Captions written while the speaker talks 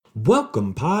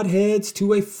Welcome, podheads,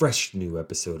 to a fresh new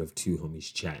episode of Two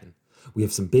Homies Chatting. We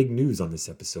have some big news on this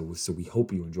episode, so we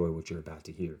hope you enjoy what you're about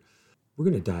to hear. We're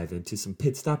going to dive into some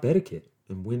pit stop etiquette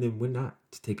and when not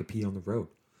to take a pee on the road.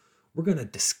 We're going to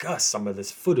discuss some of this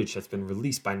footage that's been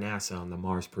released by NASA on the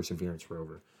Mars Perseverance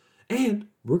rover. And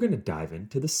we're going to dive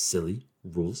into the silly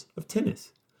rules of tennis.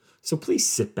 So please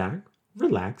sit back,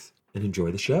 relax, and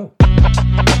enjoy the show.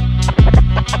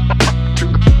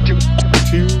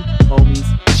 Two homies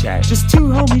chat. Just two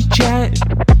homies chat.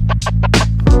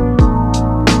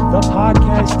 The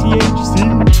podcast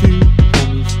THC. Two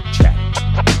homies chat.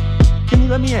 Can you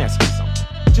let me ask you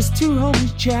something? Just two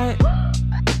homies chat.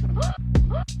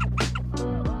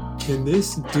 Can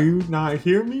this dude not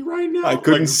hear me right now? I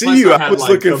couldn't see you. I was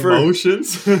looking for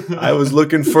emotions. I was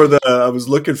looking for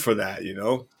that, you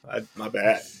know. My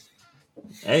bad.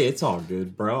 Hey, it's all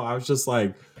good, bro. I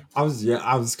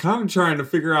was kind of trying to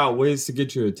figure out ways to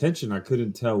get your attention. I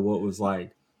couldn't tell what was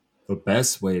like the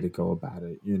best way to go about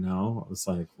it, you know? I was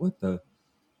like, what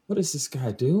is this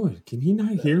guy doing? Can he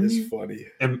not hear me? Funny.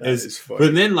 That is funny.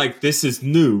 But then like this is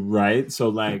new, right? So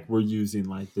like we're using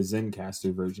like the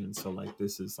Zencaster version. So like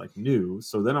this is like new.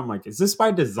 So then I'm like, is this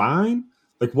by design?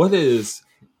 Like what is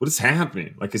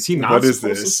happening? Like is he not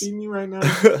supposed to see me right now?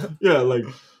 Yeah, like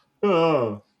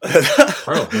oh.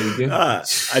 Bro, I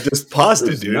just paused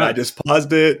it, dude. I just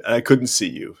paused it. And I couldn't see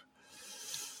you.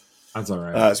 That's all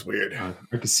right. That's weird. I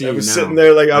could see. I was sitting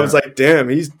there like I was like, damn,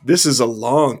 this is a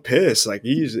long piss. Like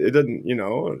it doesn't, you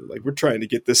know, like we're trying to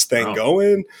get this thing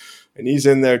going, and he's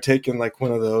in there taking like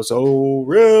one of those old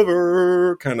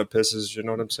river kind of pisses. You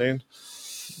know what I'm saying?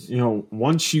 You know,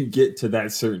 once you get to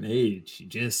that certain age,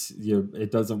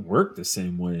 it doesn't work the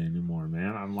same way anymore,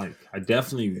 man. I'm like, I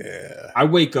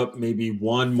wake up maybe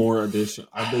one additional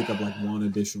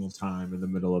time in the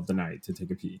middle of the night to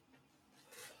take a pee.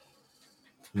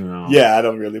 You know, yeah, I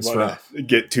don't really want to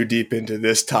get too deep into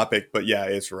this topic, but yeah,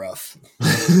 it's rough.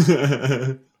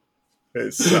 It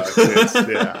sucks.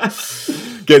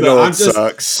 Getting old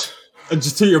sucks.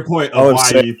 Just to your point of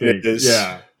why you think,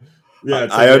 yeah,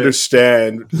 I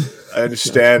understand. I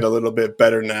understand a little bit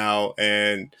better now,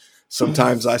 and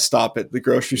sometimes I stop at the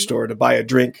grocery store to buy a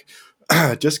drink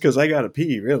just because I gotta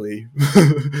pee. Really,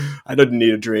 I didn't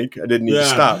need a drink. I didn't need to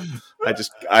stop. I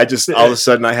just all of a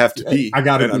sudden I have to pee.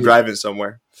 I'm driving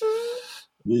somewhere,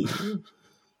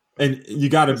 and you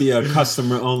got to be a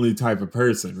customer only type of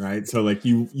person, right? So like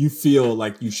you feel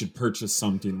like you should purchase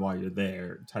something while you're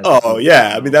there. Oh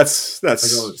yeah, I mean that's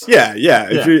yeah.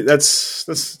 That's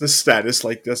the status,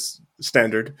 like that's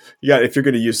standard. If you're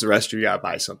going to use the restroom, you got to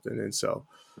buy something, and so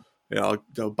you know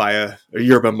they'll buy a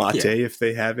yerba mate if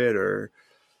they have it, or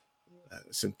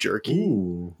some jerky.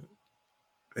 Ooh.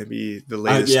 Maybe the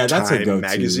latest that's Time a go-to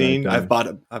magazine. I've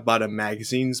bought a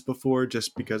magazines before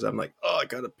just because I'm like, oh, I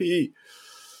gotta pee.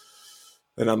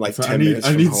 And I'm like 10 minutes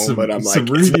from home, but I'm like, I'm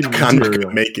not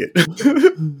gonna make it.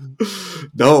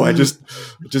 No, I just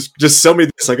sell me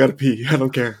this. I gotta pee. I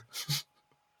don't care.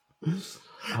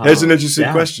 There's an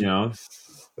interesting question. You know?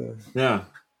 Yeah.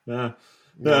 I don't know.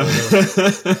 That's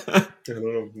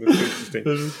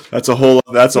interesting. That's a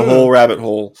whole rabbit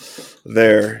hole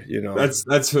there. You know,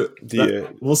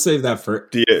 we'll save that for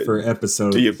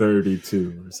episode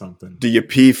 32 or something. Do you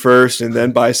pee first and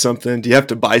then buy something? Do you have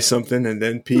to buy something and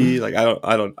then pee? Like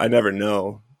I never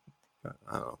know. I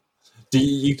don't know.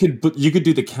 You could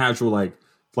do the casual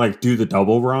like do the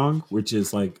double wrong, which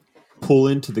is like pull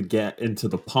into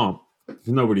the pump. There's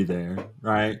nobody there,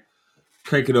 right?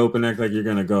 Crank it open, act like you're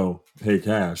gonna go pay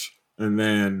cash, and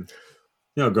then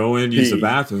go in, use the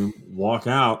bathroom, walk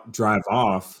out, drive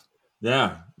off.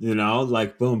 Yeah,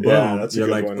 like boom. Yeah, that's you're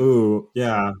like, one. Ooh,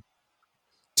 yeah.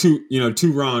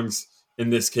 Two wrongs in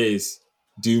this case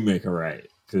do make a right,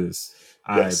 because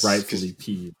I rightfully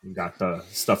peed and got the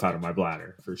stuff out of my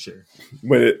bladder for sure.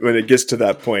 When it gets to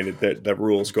that point, the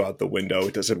rules go out the window.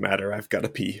 It doesn't matter. I've got to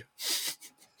pee.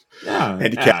 Yeah,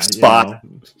 handicap spot.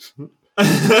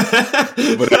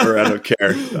 Whatever, I don't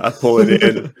care. I pull it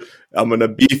in. I'm gonna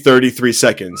be 33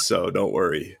 seconds, so don't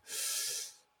worry.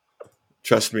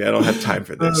 Trust me, I don't have time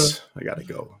for this. I gotta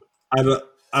go. I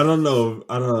don't know.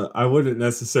 I wouldn't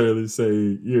necessarily say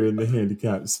you're in the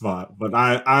handicap spot, but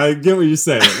I get what you're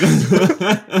saying.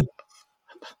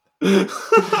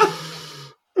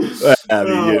 I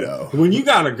mean, when you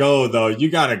gotta go though, you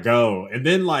gotta go, and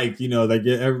then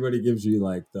everybody gives you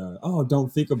like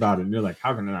don't think about it, and you're like,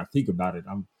 how can I not think about it?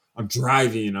 I'm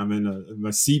driving, I'm in my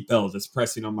seatbelt is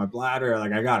pressing on my bladder,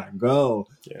 like I gotta go.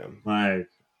 Yeah, like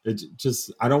it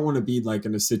just I don't want to be like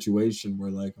in a situation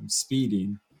where like I'm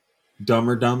speeding, Dumb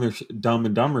and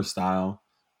Dumber style,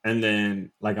 and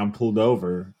then like I'm pulled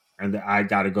over and I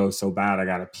got to go so bad. I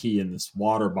got to pee in this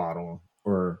water bottle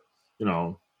or, I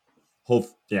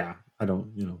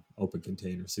don't, open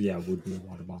container. So yeah, it would be a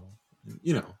water bottle,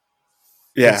 Yeah.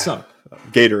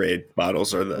 Gatorade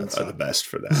bottles are the best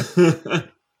for that.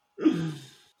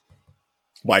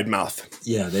 Wide mouth.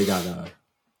 Yeah. They got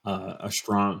a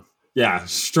strong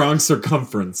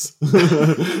circumference.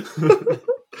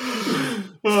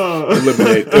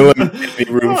 Eliminate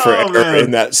any room for error in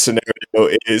that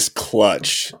scenario is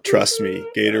clutch. Trust me.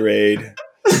 Gatorade.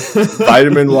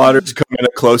 Vitamin waters come in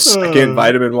a close second.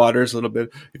 Vitamin waters a little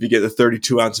bit. If you get the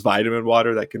 32-ounce vitamin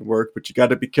water, that can work, but you got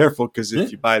to be careful because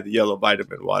if you buy the yellow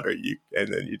vitamin water,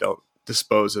 and then you don't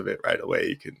dispose of it right away,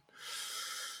 you can,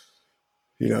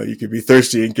 you could be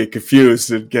thirsty and get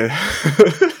confused and get.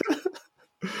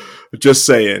 Just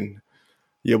saying,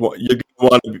 you're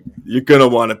gonna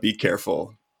want to be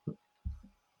careful.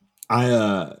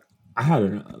 I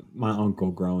had my uncle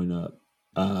growing up.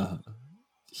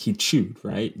 He chewed,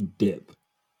 right? Dip.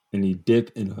 And he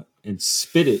dipped and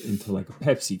spit it into like a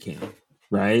Pepsi can,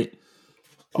 right?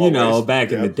 Always,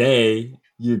 back in the day,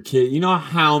 your kid,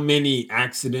 how many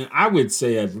I would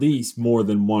say at least more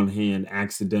than one hand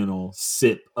accidental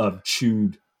sip of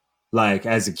chewed, like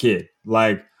as a kid.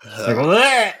 Yeah,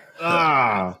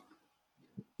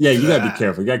 you got to be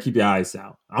careful. You got to keep your eyes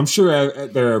out. I'm sure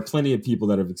there are plenty of people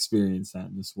that have experienced that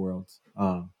in this world.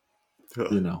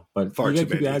 But far you too gotta keep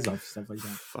many. your eyes off stuff like that.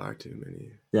 Far too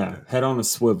many. Yeah, head on a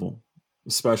swivel,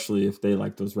 especially if they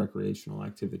like those recreational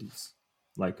activities,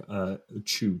 like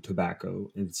chew tobacco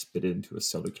and spit it into a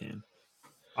soda can.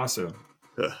 Also,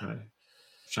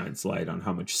 shines light on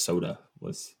how much soda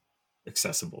was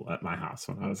accessible at my house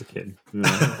when I was a kid.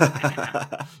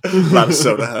 A lot of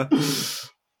soda,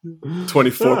 huh?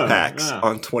 24 packs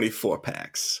on 24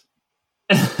 packs.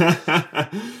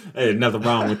 Hey, nothing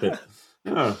wrong with it.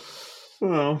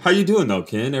 Well, how you doing though,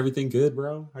 Ken? Everything good,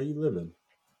 bro? How you living?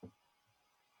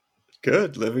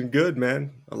 Good, living good,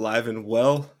 man. Alive and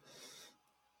well.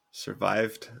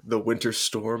 Survived the winter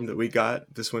storm that we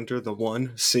got this winter. The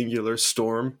one singular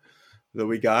storm that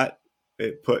we got.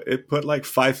 It put like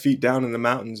 5 feet down in the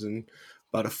mountains and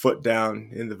about a foot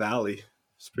down in the valley.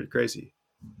 It's pretty crazy.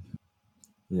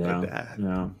 Yeah,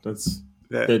 that's.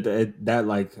 That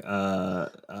like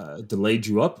delayed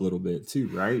you up a little bit too,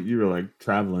 right? You were like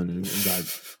traveling and got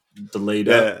delayed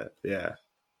up. Yeah,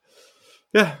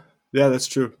 that's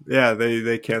true. Yeah,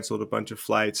 they canceled a bunch of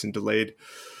flights and delayed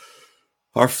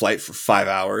our flight for 5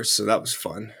 hours, so that was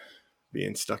fun.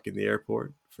 Being stuck in the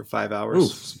airport for 5 hours. It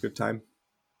was a good time.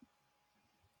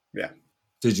 Yeah.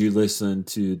 Did you listen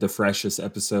to the freshest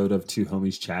episode of Two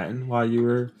Homies Chatting while you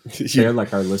were there,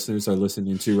 like our listeners are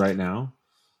listening to right now?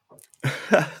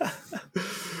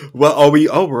 Well,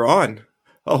 we're on.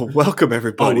 Oh, welcome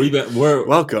everybody. We're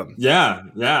welcome. Yeah.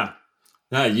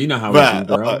 You know how we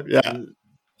do, bro. Yeah.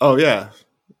 Oh yeah.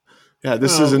 Yeah.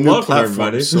 This is a new platform,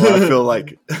 everybody. So I feel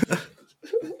like.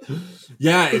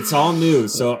 Yeah, it's all new.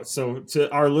 So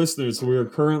to our listeners, we are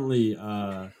currently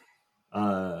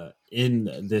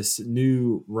in this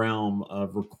new realm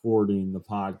of recording the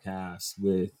podcast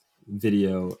with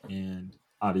video and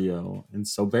audio, and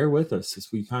so bear with us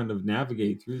as we kind of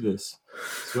navigate through this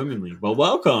swimmingly. Well,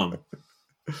 welcome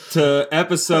to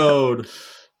episode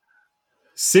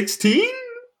 16.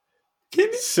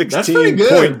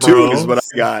 16.2 is what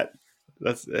I got.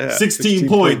 That's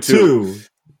 16.2.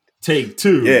 Take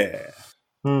two. Yeah.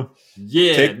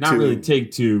 Take not two. Really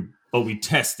take two, but we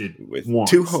tested with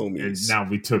once, two homies. And now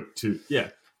we took two. Yeah,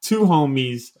 two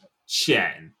homies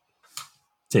chatting.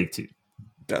 Take two.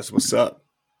 That's what's up.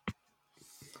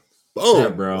 Boom. Yeah,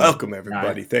 bro. Welcome,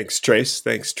 everybody. Right. Thanks, Trace.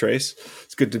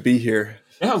 It's good to be here.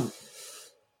 Yeah.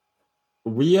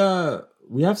 We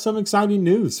have some exciting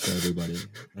news for everybody,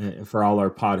 for all our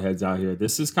podheads out here.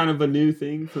 This is kind of a new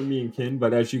thing for me and Ken,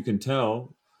 but as you can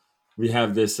tell, we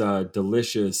have this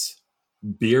delicious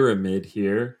pyramid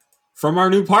here from our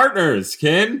new partners,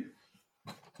 Ken.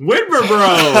 Widmer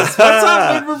Bros. What's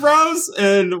up, Widmer Bros?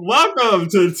 And welcome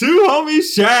to Two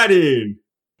Homies Chatting.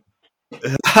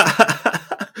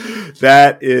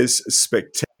 That is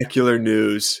spectacular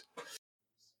news.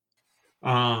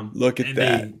 Look at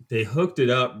that. They hooked it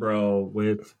up, bro,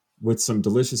 with some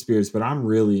delicious beers, but I'm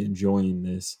really enjoying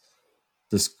this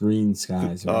green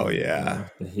skies. Right? Oh yeah,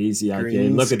 the hazy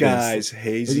green IPA. Look skies, at this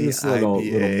hazy little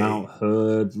Mount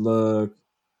Hood look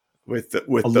with the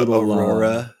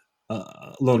aurora,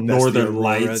 little northern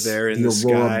lights there in the the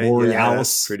aurora sky.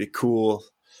 Borealis. Yeah,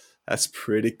 that's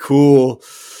pretty cool.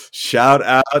 Shout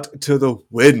out to the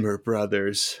Widmer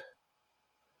brothers.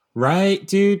 Right,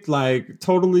 dude? Like,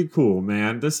 totally cool,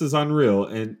 man. This is unreal.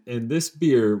 And this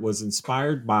beer was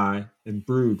inspired by and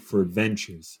brewed for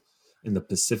adventures. in the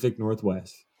Pacific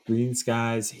Northwest. Green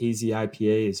Skies Hazy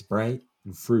IPA is bright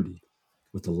and fruity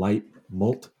with a light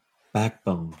malt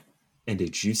backbone and a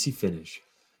juicy finish.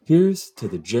 Here's to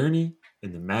the journey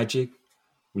and the magic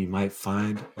we might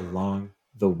find along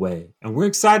the way. And we're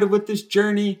excited with this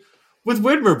journey with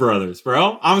Widmer Brothers,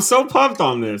 bro. I'm so pumped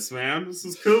on this, man. This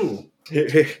is cool.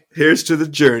 Here's to the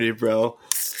journey, bro.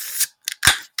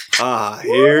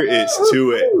 Here is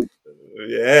to it.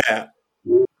 Yeah.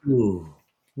 Ooh.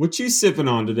 What you sipping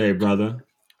on today, brother?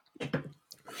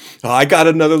 I got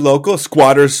another local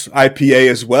Squatters IPA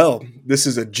as well. This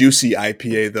is a juicy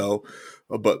IPA though,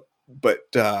 but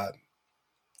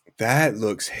that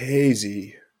looks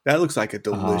hazy. That looks like a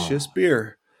delicious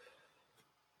beer.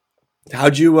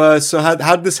 How'd you?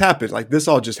 How'd this happen? Like this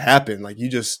all just happened. Like you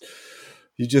just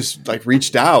like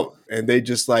reached out and they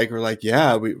just like were like,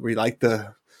 yeah, we're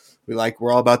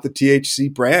all about the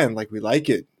THC brand. Like we like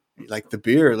it. We like the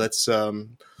beer. Let's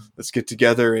get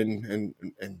together and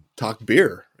talk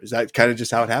beer. Is that kind of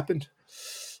just how it happened?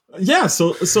 Yeah.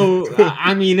 So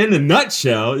I mean, in a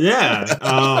nutshell, yeah.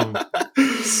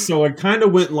 So it kind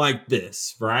of went like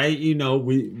this, right? You know,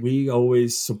 we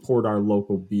always support our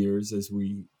local beers as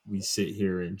we sit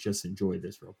here and just enjoy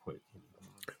this real quick.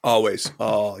 Always.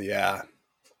 Oh yeah.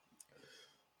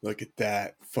 Look at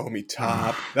that foamy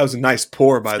top. That was a nice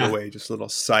pour, by the way. Just a little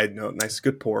side note. Nice,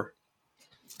 good pour.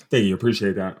 Thank you.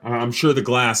 Appreciate that. I'm sure the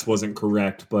glass wasn't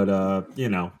correct, but you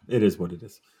know, it is what it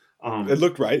is. It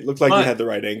looked right. It looked like you had the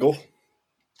right angle.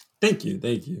 Thank you.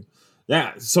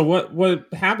 Yeah. So what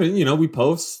happened? You know, we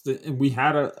post and we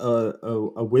had a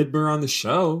Widmer on the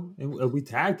show, and we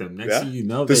tagged them. Next thing you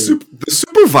know, the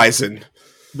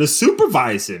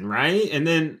supervising, right? And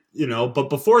then you know, but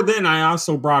before then, I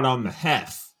also brought on the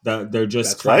Hef. They're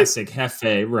just classic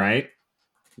Hefe, right?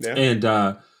 Yeah. And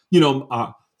you know,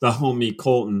 the homie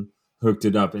Colton hooked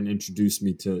it up and introduced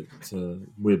me to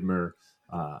Widmer.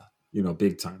 You know,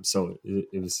 big time. So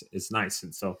it's nice.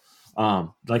 And so,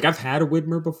 like I've had a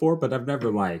Widmer before, but I've never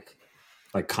like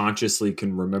consciously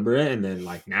can remember it. And then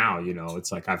like now, you know,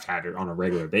 it's like I've had it on a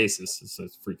regular basis. So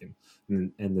it's freaking,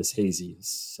 and this hazy is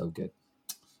so good.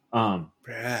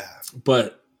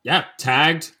 But yeah,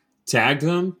 tagged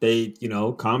them. They, you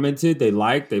know, commented, they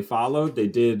liked, they followed, they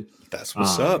did. That's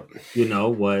what's up. You know,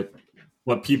 what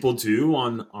people do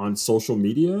on social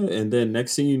media. And then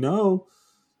next thing you know,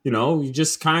 you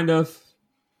just kind of,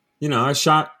 you know, I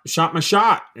shot my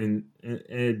shot and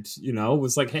you know,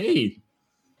 was like, hey,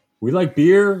 we like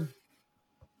beer.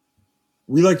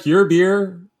 We like your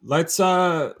beer. Let's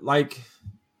like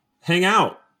hang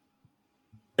out.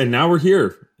 And now we're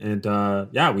here. And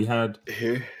yeah, we had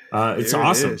it's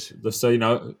awesome. So, you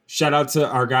know, shout out to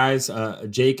our guys,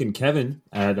 Jake and Kevin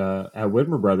at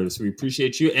Widmer Brothers. We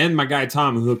appreciate you. And my guy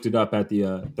Tom, who hooked it up at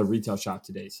the retail shop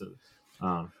today. So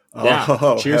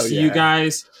cheers to you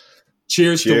guys.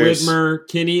 Cheers to Widmer.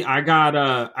 Kenny, I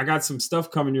got some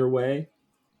stuff coming your way.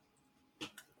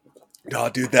 Oh,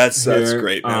 dude, that's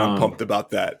great, man. I'm pumped about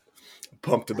that.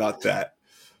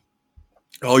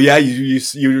 Oh yeah,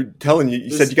 you're telling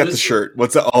you said you got the shirt.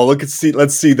 What's that? Oh, let's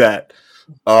see that.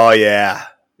 Oh yeah.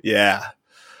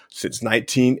 Since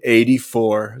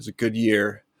 1984. It was a good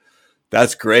year.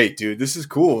 That's great, dude. This is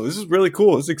cool. This is really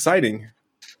cool. This is exciting.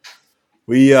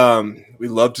 We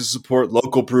love to support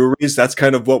local breweries. That's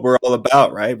kind of what we're all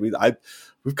about, right? We've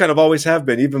kind of always have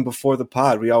been, even before the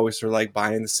pod. We always are like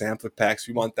buying the sampler packs.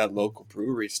 We want that local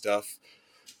brewery stuff.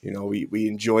 You know, we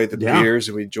enjoy the beers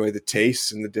and we enjoy the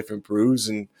tastes and the different brews,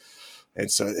 and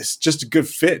so it's just a good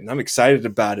fit, and I'm excited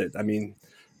about it. I mean,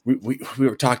 we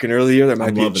were talking earlier. There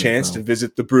might be a chance to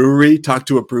visit the brewery, talk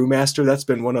to a brewmaster.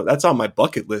 That's on my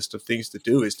bucket list of things to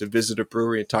do, is to visit a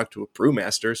brewery and talk to a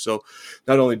brewmaster. So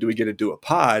not only do we get to do a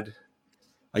pod,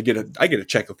 I get to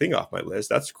check a thing off my list.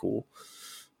 That's cool,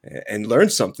 and learn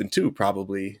something too,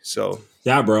 probably. So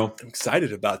yeah, bro, I'm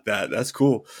excited about that. That's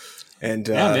cool. And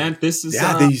man, this is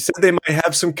they said they might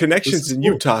have some connections in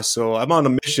Utah. So I'm on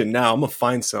a mission now. I'm gonna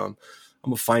find some.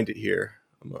 I'm gonna find it here.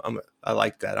 I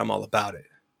like that. I'm all about it.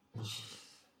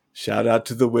 Shout out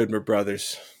to the Widmer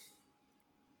Brothers.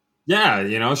 Yeah,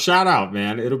 you know, shout out,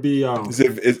 man. It'll be is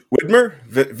Widmer?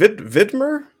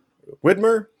 Widmer?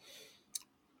 Widmer?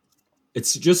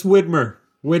 It's just Widmer.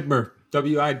 Widmer.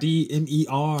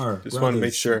 WIDMER. Just want to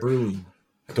make sure. Brewing.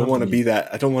 I don't want to be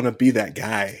that. I don't want to be that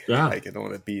guy. Yeah. Like I don't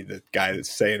want to be the guy that's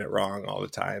saying it wrong all the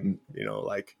time. You know,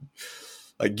 like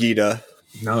Gita.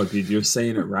 No, dude, you're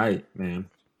saying it right, man.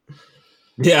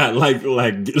 Yeah, like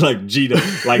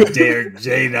Jada, like Derek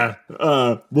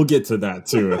Jada. We'll get to that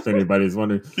too if anybody's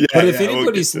wondering. But if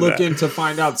anybody's looking to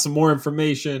find out some more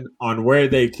information on where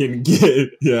they can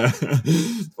get a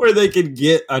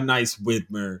nice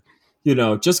Widmer,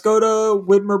 just go to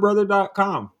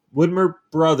WhitmerBrother.com.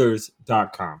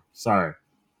 WhitmerBrothers.com. Sorry.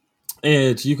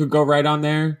 And you could go right on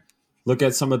there, look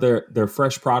at some of their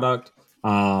fresh product.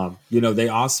 They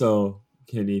also,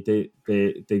 Kenny,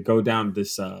 they go down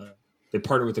this, they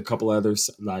partner with a couple others,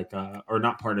 or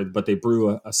not partnered, but they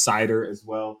brew a cider as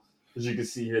well. As you can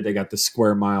see here, they got the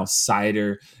Square Mile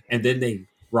cider, and then they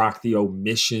rock the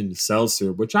Omission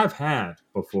seltzer, which I've had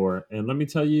before. And let me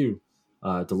tell you,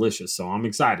 delicious. So I'm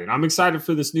excited. I'm excited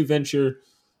for this new venture.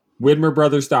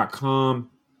 WhitmerBrothers.com.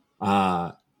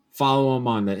 Follow them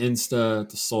on the Insta,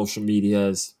 the social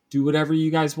medias. Do whatever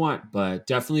you guys want, but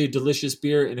definitely a delicious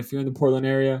beer. And if you're in the Portland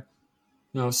area,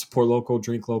 support local,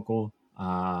 drink local.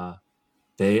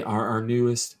 They are our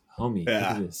newest homie. Yeah. Look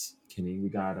at this, Kenny. We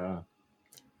got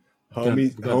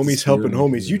homies helping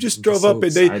homies. You just drove up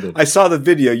and I saw the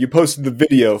video. You posted the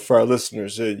video for our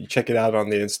listeners. You check it out on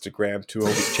the Instagram, Two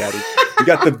Homies Chatting. You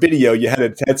got the video. You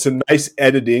had some nice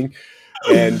editing,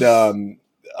 and now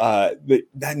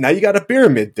you got a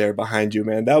pyramid there behind you,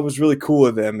 man. That was really cool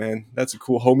of them, man. That's a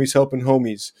cool homies helping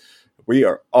homies. We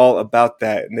are all about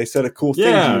that, and they said a cool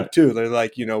thing to you too. They're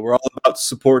like, we're all about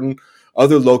supporting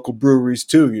other local breweries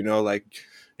too.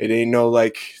 It ain't no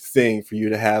thing for you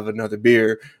to have another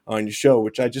beer on your show,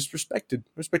 which I just respected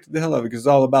the hell of it, because it's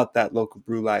all about that local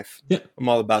brew life. Yeah, I'm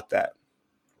all about that.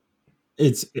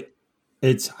 It's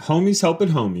homies helping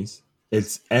homies.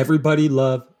 It's everybody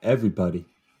love everybody,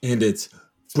 and it's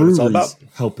breweries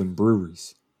helping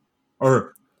breweries,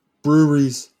 or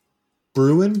breweries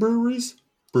brewing breweries.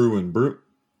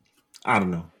 I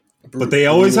don't know, but they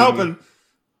always helping,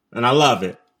 and I love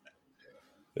it.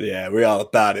 Yeah, we're all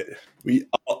about it.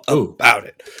 About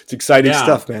it. It's exciting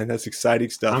stuff, man. That's exciting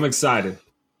stuff. I'm excited.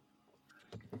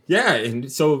 Yeah, and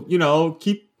so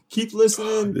keep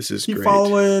listening. This is keep great.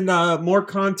 Following. More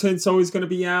content's always going to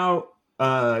be out.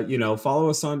 Follow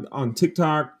us on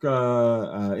TikTok,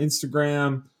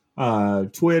 Instagram,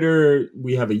 Twitter.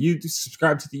 We have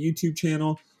subscribe to the YouTube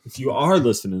channel. If you are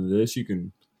listening to this, you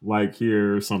can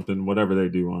here or something, whatever they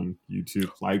do on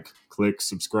YouTube. Click,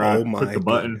 subscribe, hit the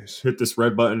button, hit this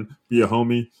red button, be a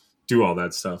homie, do all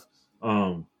that stuff.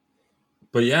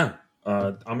 But yeah,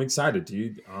 I'm excited,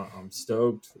 dude. I'm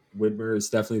stoked. Widmer is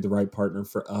definitely the right partner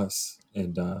for us.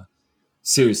 And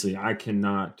seriously, I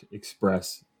cannot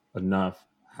express enough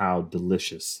how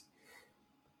delicious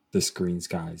this Green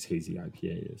Skies Hazy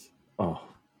IPA is. Oh,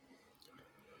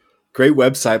 great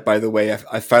website, by the way.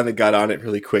 I finally got on it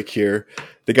really quick here.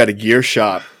 They got a gear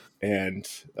shop, and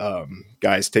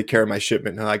guys, take care of my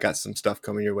shipment. I got some stuff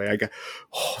coming your way. I got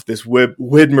this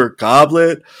Widmer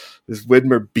goblet, this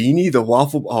Widmer beanie, the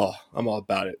waffle. Oh, I'm all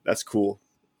about it. That's cool.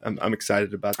 I'm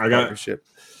excited about the partnership.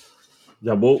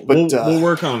 Yeah, we'll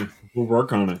work on it. We'll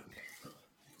work on it.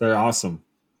 They're awesome.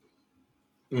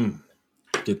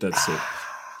 Get that sip.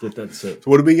 So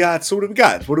what do we got?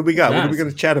 Yes. What are we going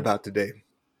to chat about today?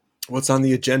 What's on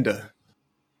the agenda?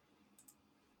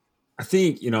 I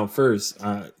think, first,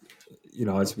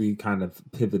 as we kind of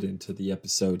pivot into the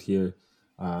episode here,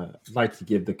 I'd like to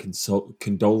give the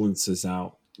condolences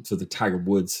out to the Tiger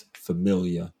Woods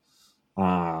familia.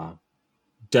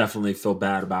 Definitely feel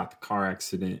bad about the car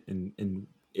accident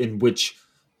in which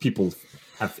people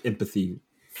have empathy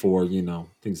for,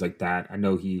 things like that. I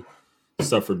know he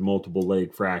suffered multiple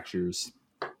leg fractures.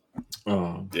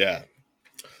 Yeah,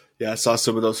 I saw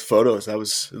some of those photos.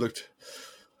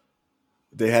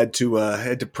 They had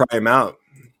to pry him out.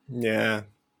 Yeah,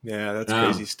 that's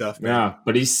crazy stuff, man. Yeah,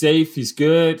 but he's safe. He's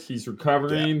good. He's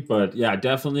recovering. Yeah. But yeah,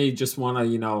 definitely just want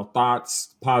to,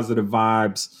 thoughts, positive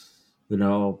vibes,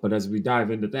 But as we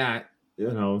dive into that,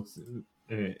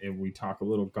 and we talk a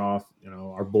little golf,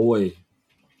 our boy,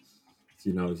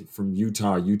 from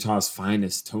Utah's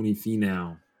finest, Tony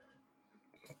Finau.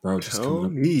 Bro, just coming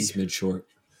up this mid-short.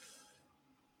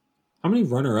 How many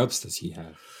runner-ups does he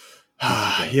have?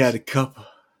 He had a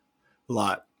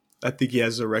lot. I think he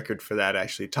has a record for that,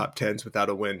 actually. Top 10s without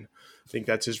a win. I think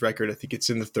that's his record. I think it's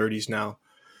in the 30s now.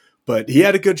 But he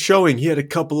had a good showing. He had a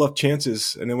couple of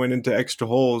chances and then went into extra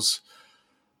holes.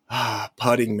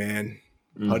 Putting, man.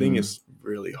 Putting is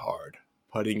really hard.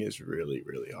 Putting is really,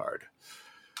 really hard.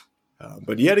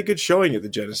 But he had a good showing at the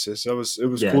Genesis. It was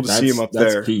cool to see him up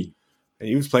there. Key. And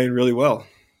he was playing really well.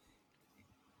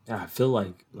 Yeah, I feel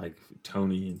like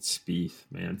Tony and Spieth,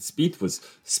 man. Spieth was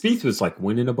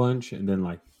winning a bunch and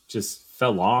then just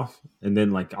fell off, and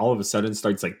then all of a sudden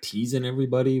starts teasing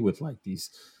everybody with these,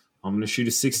 I'm gonna shoot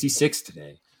a 66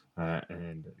 today,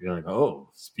 and you're like, oh,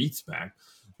 Spieth's back.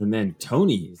 And then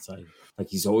Tony is like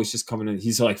he's always just coming in.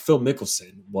 He's like Phil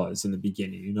Mickelson was in the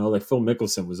beginning, Phil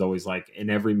Mickelson was always in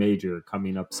every major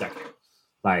coming up second,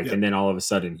 and then all of a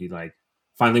sudden he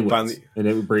finally wins, and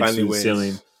it breaks through the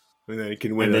ceiling, and then he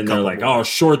can win. And then they're like, more. "Oh,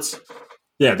 shorts."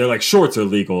 Yeah, they're like, shorts are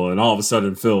legal, and all of a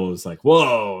sudden Phil is like,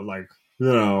 "Whoa!" Like,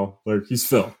 like he's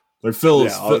Phil. Like Phil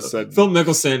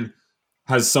Mickelson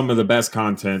has some of the best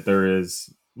content there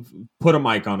is. Put a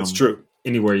mic on him. That's true.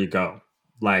 Anywhere you go,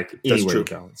 like anywhere you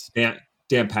go, it's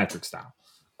Dan Patrick style.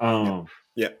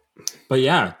 Yeah. But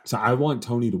yeah, so I want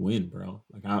Tony to win, bro.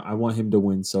 Like I want him to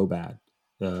win so bad.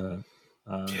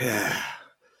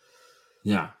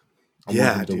 Yeah,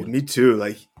 dude, me too.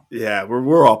 Like, yeah,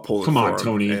 we're all pulling. Come on, for him,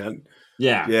 Tony. Man.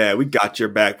 Yeah, we got your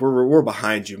back. We're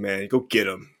behind you, man. Go get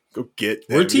him. Go get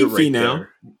them. We're Team Fee now.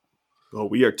 Oh,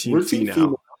 we are Team Fee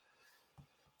now.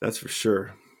 That's for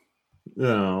sure.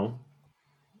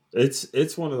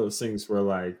 It's one of those things where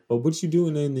like, but what you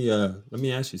doing in the? Let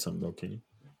me ask you something though, Kenny.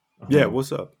 Yeah,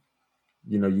 what's up?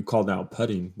 You called out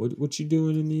putting. What you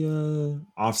doing in the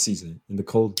off season, in the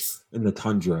cold, in the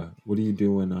tundra? What are you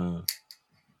doing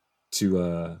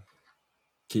to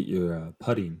get your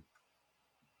putting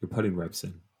reps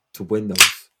in to win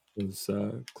those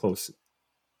close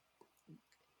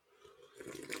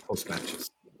matches?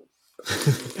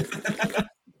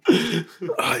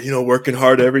 Working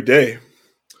hard every day.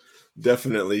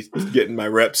 Definitely getting my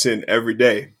reps in every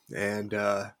day, and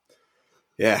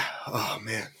yeah. Oh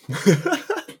man.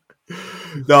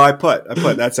 No, I putt.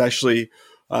 That's actually.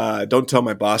 Don't tell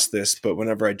my boss this, but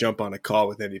whenever I jump on a call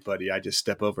with anybody, I just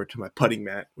step over to my putting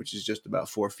mat, which is just about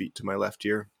 4 feet to my left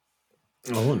ear.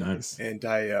 Oh, nice. And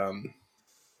I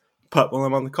putt while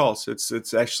I'm on the call, so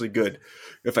it's actually good.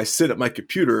 If I sit at my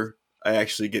computer, I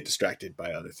actually get distracted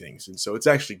by other things, and so it's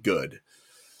actually good.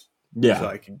 Yeah.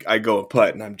 So I go and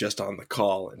putt, and I'm just on the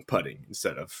call and putting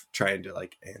instead of trying to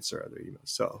like answer other emails.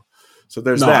 So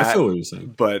there's that. I feel what you're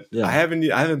saying. But yeah. I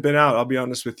haven't been out. I'll be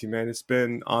honest with you, man. It's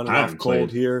been on and off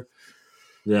cold here.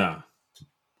 Yeah.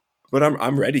 But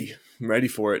I'm ready. I'm ready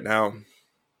for it now.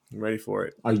 I'm ready for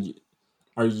it. Are you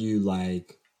ready?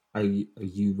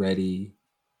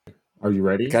 Are you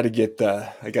ready? I gotta get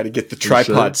the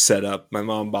tripod set up. My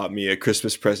mom bought me a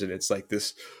Christmas present. It's like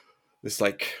this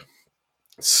like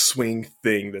swing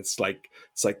thing that's like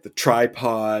it's like the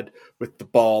tripod with the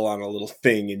ball on a little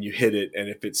thing, and you hit it, and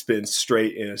if it spins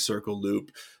straight in a circle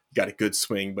loop, you got a good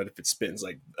swing. But if it spins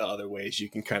like other ways, you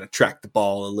can kind of track the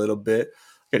ball a little bit.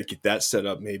 Got to get that set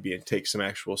up maybe and take some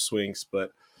actual swings,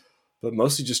 but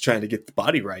mostly just trying to get the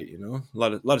body right. A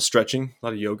lot of stretching, a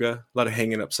lot of yoga, a lot of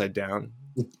hanging upside down,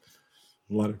 a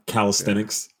lot of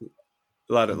calisthenics,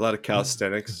 a lot of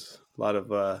calisthenics, a lot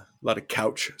of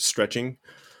couch stretching,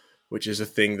 which is a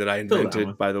thing that I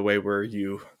invented, by the way, where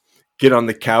you get on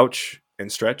the couch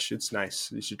and stretch. It's nice.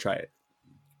 You should try it.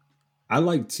 I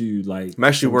like to I'm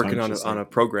actually working on a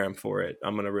program for it.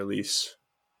 I'm going to release.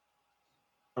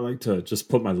 I like to just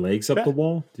put my legs up the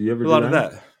wall. Do you ever do a lot of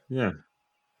that? Yeah.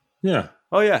 Yeah.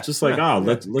 Oh yeah. Just like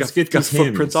let's get these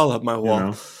footprints all up my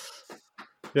wall.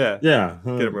 Yeah. Yeah.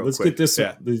 Let's get this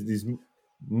these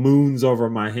moons over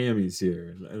my hammies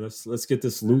here. Let's get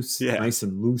this loose, nice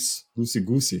and loosey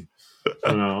goosey.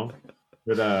 But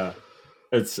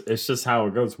it's just how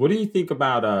it goes. What do you think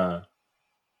about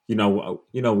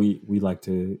we like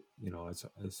to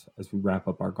as we wrap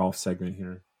up our golf segment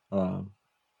here.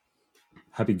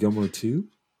 Happy Gilmore 2,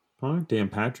 huh? Dan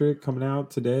Patrick coming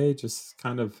out today, just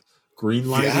kind of green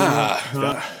light.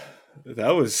 Yeah,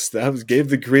 that was gave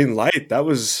the green light. That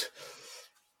was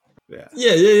yeah.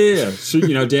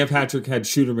 Dan Patrick had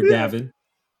Shooter McGavin,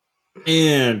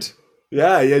 and he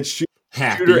had Shooter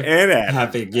and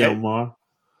Happy Gilmore.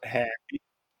 Happy.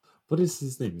 What is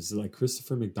his name? Is it like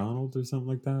Christopher McDonald or something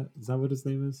like that? Is that what his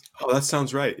name is? Oh, that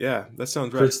sounds right. Yeah, that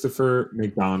sounds right. Christopher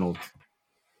McDonald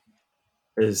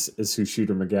is who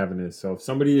Shooter McGavin is. So if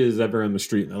somebody is ever in the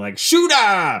street and they're like,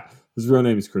 Shooter! His real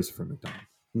name is Christopher McDonald.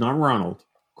 Not Ronald.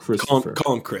 Christopher.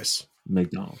 Call him Chris.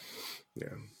 McDonald. Yeah.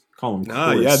 Call him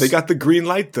Chris. Yeah, they got the green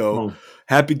light though.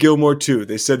 Happy Gilmore 2.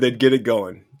 They said they'd get it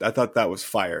going. I thought that was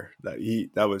fire.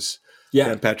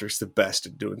 Dan Patrick's the best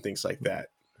at doing things like that.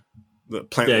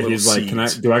 He's seeds.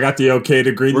 Like, do I got the okay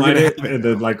to green light it? And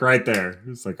then like right there.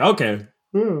 It's like, okay.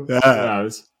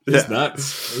 It's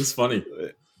nuts. It was funny.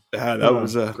 Yeah, that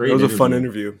was a fun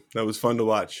interview. That was fun to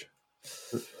watch.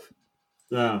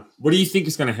 Yeah. What do you think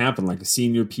is going to happen? Like a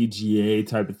senior PGA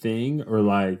type of thing, or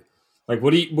like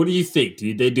what do you think?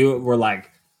 Do they do it where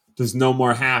like there's no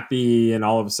more happy, and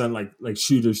all of a sudden like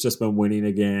Shooter's just been winning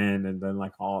again, and then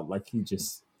like all like he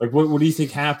just like what do you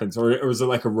think happens, or is it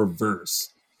like a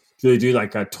reverse? Do they do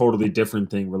like a totally different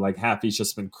thing where like Happy's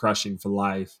just been crushing for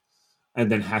life,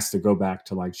 and then has to go back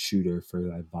to like Shooter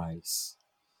for advice?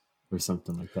 Or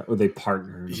something like that, or they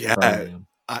partner. Yeah,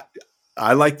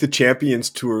 I like the Champions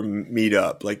Tour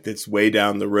meetup. Like it's way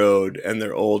down the road, and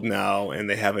they're old now, and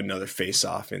they have another face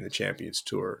off in the Champions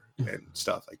Tour and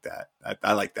stuff like that.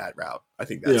 I like that route. I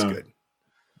think that's good.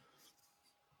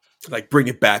 Like bring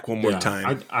it back one more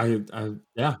time.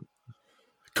 Yeah.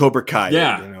 Cobra Kai.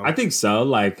 Yeah, I think so.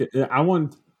 Like I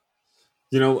want,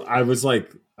 I was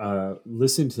like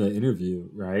listening to the interview,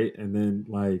 right, and then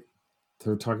like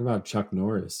they were talking about Chuck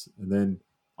Norris, and then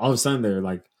all of a sudden they're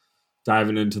like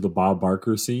diving into the Bob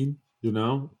Barker scene,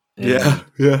 And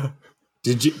yeah.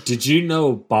 Did you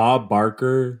know Bob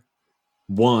Barker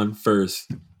won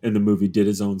first in the movie, did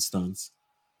his own stunts?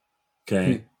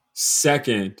 Okay.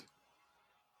 Second,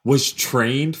 was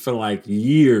trained for like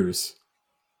years,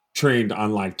 trained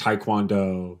on like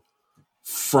Taekwondo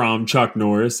from Chuck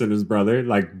Norris and his brother.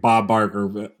 Like Bob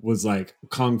Barker was like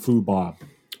Kung Fu Bob.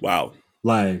 Wow.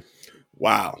 Like,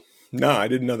 wow. No, I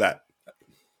didn't know that.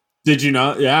 Did you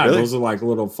know? Yeah, really? Those are like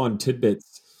little fun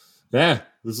tidbits. Yeah,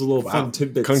 those are little fun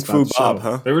tidbits. Kung Fu Bob,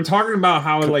 huh? They were talking about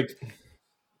how because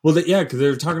they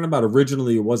were talking about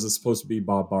originally it wasn't supposed to be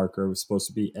Bob Barker. It was supposed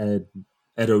to be Ed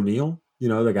O'Neill.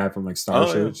 The guy from like Star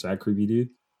Search, that creepy dude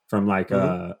from like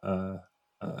the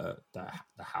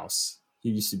house. He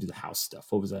used to do the house stuff.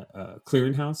 What was that?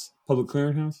 Clearinghouse, public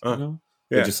clearinghouse. Yeah.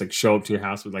 They just like show up to your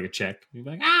house with like a check. You're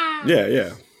like, ah.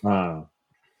 Yeah.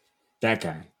 That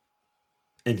guy.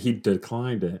 And he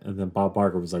declined it. And then Bob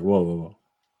Barker was like, whoa.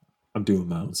 I'm doing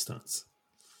my own stunts.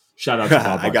 Shout out to Bob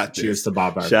Barker. I got this. Cheers to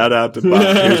Bob Barker. Shout out to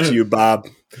Bob. Cheers to you, Bob.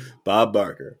 Bob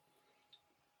Barker.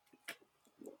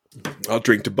 I'll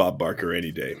drink to Bob Barker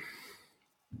any day.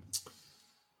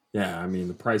 Yeah, I mean,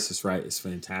 The Price is Right is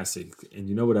fantastic. And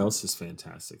you know what else is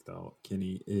fantastic, though,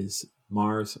 Kenny, is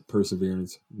Mars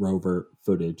Perseverance rover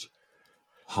footage.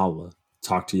 Holla.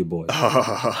 Talk to your boy.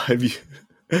 Have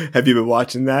you been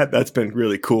watching that? That's been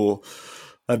really cool.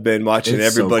 I've been watching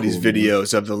everybody's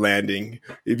videos of the landing.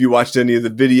 If you watched any of the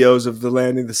videos of the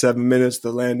landing, the 7 minutes,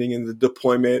 the landing and the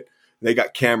deployment, they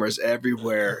got cameras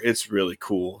everywhere. It's really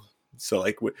cool. So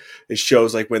like it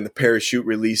shows like when the parachute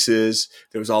releases,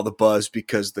 there was all the buzz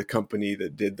because the company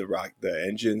that did the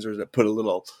engines or that put a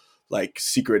little like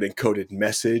secret encoded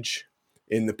message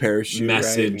in the parachute. Right?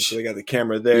 And so they got the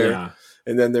camera there. Yeah.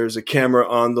 And then there's a camera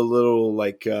on the little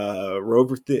like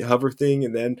rover hover thing,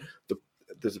 and then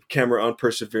there's a camera on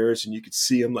Perseverance, and you could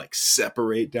see them like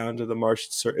separate down to the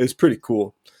Martian surface. It's pretty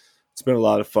cool. It's been a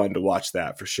lot of fun to watch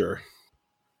that for sure.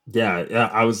 Yeah.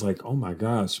 I was like, oh my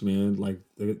gosh, man! Like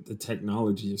the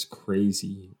technology is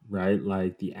crazy, right?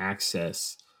 Like the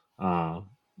access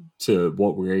to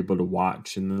what we're able to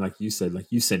watch, and then like you said,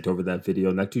 like you sent over that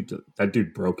video, and that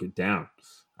dude broke it down.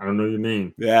 I don't know your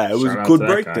name. Yeah, it was a good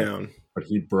breakdown. But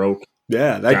he broke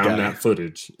down that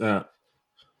footage. And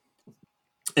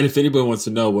if anybody wants to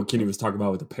know what Kenny was talking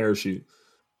about with the parachute,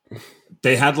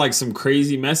 they had like some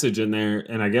crazy message in there.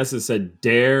 And I guess it said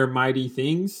 "Dare Mighty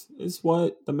Things" is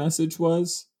what the message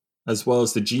was, as well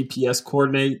as the GPS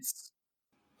coordinates.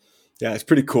 Yeah, it's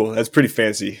pretty cool. That's pretty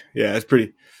fancy. Yeah,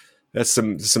 that's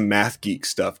some math geek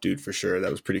stuff, dude, for sure.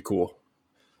 That was pretty cool.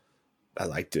 I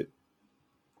liked it.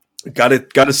 Got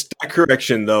a stack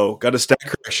correction though.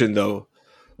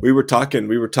 We were talking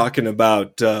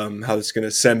about how it's going to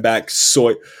send back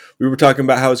soil. We were talking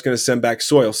about how it's going to send back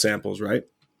soil samples, right?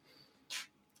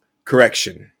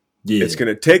 Correction. Yeah. It's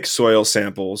going to take soil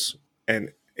samples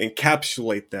and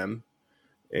encapsulate them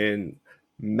in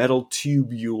metal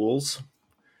tubules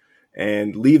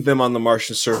and leave them on the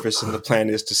Martian surface. And the plan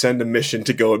is to send a mission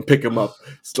to go and pick them up.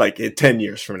 It's like 10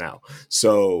 years from now.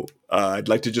 So I'd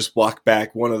like to just walk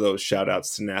back one of those shout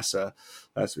outs to NASA.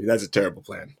 That's a terrible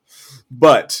plan.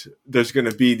 But there's going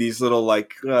to be these little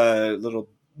little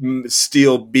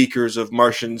steel beakers of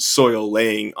Martian soil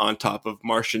laying on top of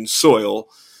Martian soil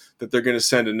that they're going to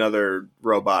send another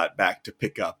robot back to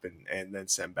pick up and then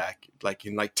send back like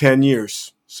in 10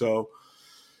 years. So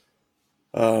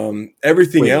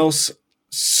everything else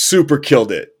super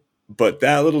killed it. But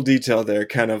that little detail there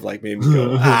kind of like made me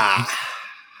go,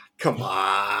 come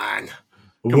on.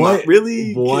 What?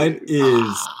 Really? What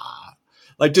is...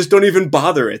 Like, just don't even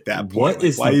bother at that point. What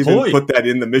is why the even point? Put that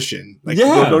in the mission? Like,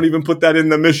 don't even put that in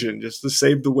the mission just to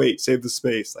save the weight, save the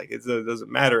space. Like, it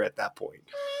doesn't matter at that point.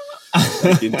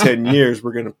 Like, in 10 years,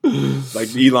 we're going to,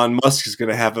 like, Elon Musk is going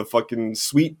to have a fucking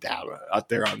suite down out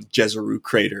there on Jezero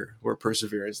Crater where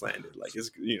Perseverance landed. Like,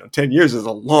 10 years is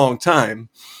a long time.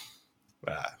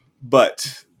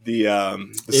 But the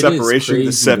separation,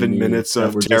 the 7 minutes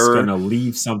of we're terror. We're just going to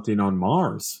leave something on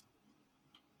Mars.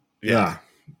 Yeah.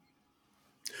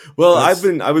 Well, I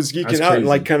was geeking out and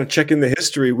like kind of checking the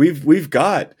history. We've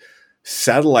got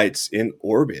satellites in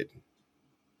orbit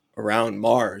around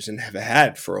Mars and have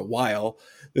had for a while.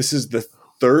 This is the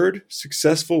third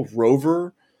successful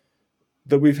rover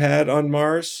that we've had on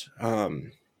Mars.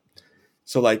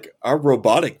 So like our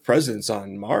robotic presence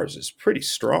on Mars is pretty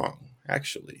strong,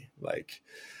 actually. Like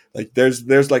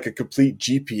there's like a complete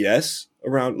GPS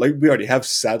around. Like we already have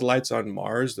satellites on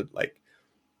Mars that like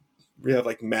we have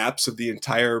like maps of the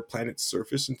entire planet's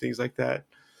surface and things like that.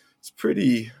 It's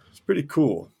pretty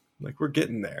cool. Like we're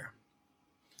getting there.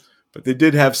 But they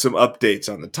did have some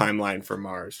updates on the timeline for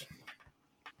Mars.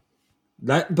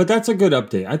 But that's a good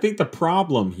update. I think the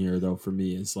problem here, though, for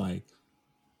me is like,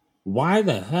 why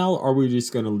the hell are we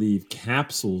just going to leave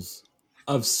capsules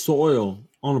of soil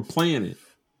on a planet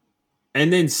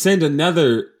and then send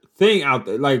another thing out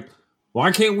there? Like,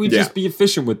 why can't we just be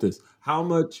efficient with this? How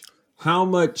much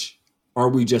are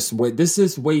we just this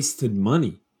is wasted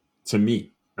money to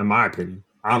me, in my opinion.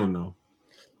 I don't know.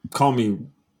 Call me.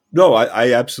 No,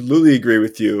 I absolutely agree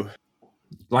with you.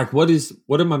 Like, what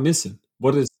am I missing?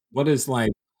 What is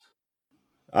like,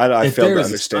 I fail to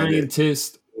understand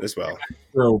scientist it as well.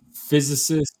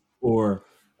 Physicist or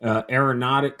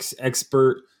aeronautics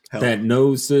expert that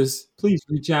knows this, please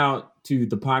reach out to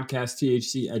the podcast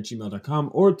thc@gmail.com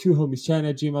or to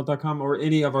homieschat@gmail.com or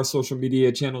any of our social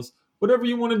media channels, whatever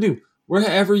you want to do,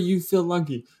 wherever you feel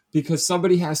lucky, because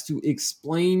somebody has to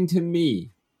explain to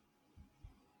me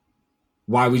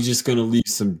why we just going to leave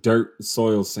some dirt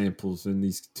soil samples in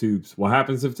these tubes. What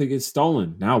happens if they get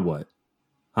stolen? Now what?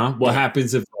 Huh? What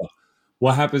happens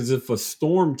if a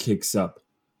storm kicks up?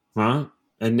 Huh?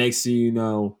 And next thing you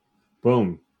know,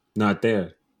 boom, not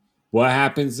there. What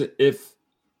happens if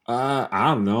I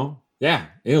don't know. Yeah,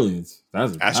 aliens.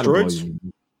 Asteroids.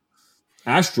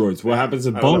 Asteroids. What happens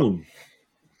if boom?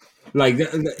 Like I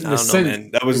don't know,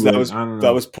 man.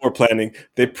 That was poor planning.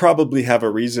 They probably have a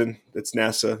reason. It's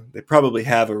NASA. They probably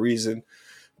have a reason,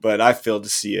 but I failed to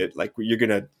see it. Like you're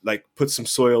gonna like put some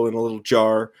soil in a little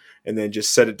jar and then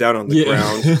just set it down on the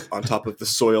ground on top of the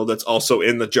soil that's also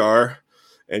in the jar,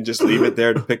 and just leave it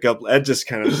there to pick up. That just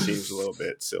kind of seems a little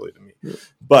bit silly to me.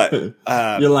 But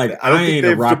you're like, I don't think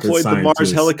they've deployed the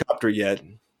Mars helicopter yet.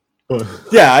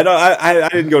 Yeah, I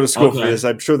didn't go to school for this.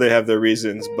 I'm sure they have their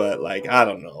reasons, but like I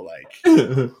don't know, like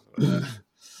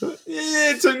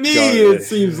yeah, to me it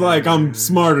seems like I'm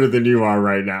smarter than you are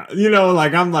right now. You know,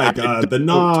 like I'm like the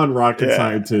non-rocket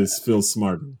scientist feels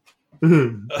smarter.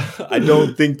 I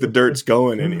don't think the dirt's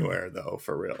going anywhere though,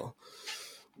 for real.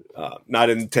 Not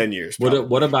in 10 years. Probably,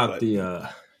 what about the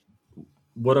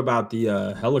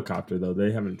helicopter though?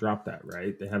 They haven't dropped that,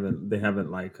 right? They haven't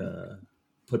like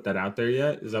put that out there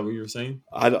yet? Is that what you were saying?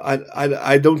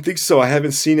 I don't think so. I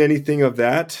haven't seen anything of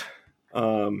that.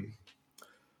 I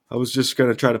was just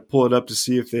gonna try to pull it up to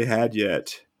see if they had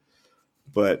yet,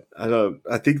 but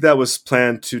I think that was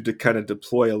planned to kind of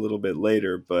deploy a little bit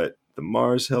later. But the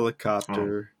Mars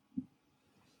helicopter,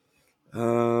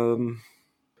 yeah,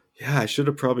 I should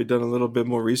have probably done a little bit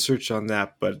more research on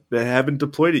that, but they haven't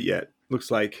deployed it yet.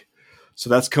 Looks like, so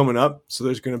that's coming up. So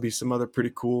there's going to be some other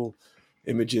pretty cool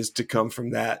images to come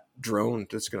from that drone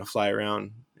that's going to fly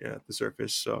around at the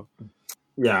surface. So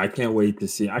yeah, I can't wait to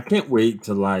see. I can't wait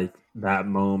to like that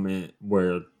moment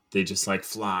where they just like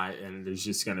fly and there's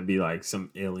just going to be like some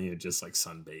alien just like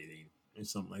sunbathing or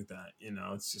something like that. You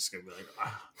know, it's just going to be like,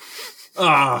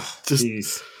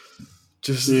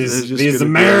 just these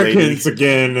Americans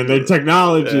again and their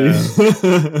technology. Yeah.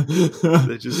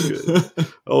 They're just good.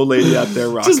 Old lady out there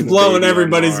rocking, just blowing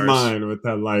everybody's mind with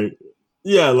that, like,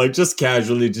 yeah, like just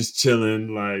casually, just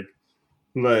chilling, like,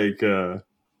 you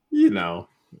know,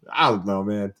 I don't know,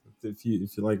 man. If you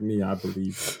like me, I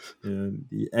believe in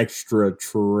the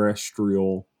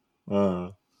extraterrestrial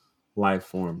life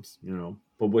forms, you know.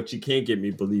 But what you can't get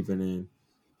me believing in,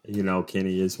 you know,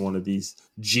 Kenny, is one of these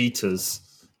Jetas.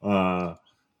 You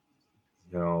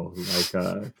know, like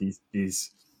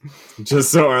these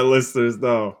just so our listeners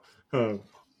know,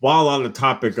 while on the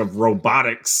topic of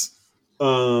robotics,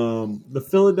 the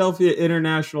Philadelphia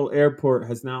International Airport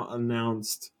has now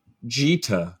announced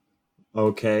JITA,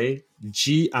 okay,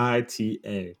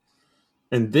 GITA,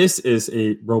 and this is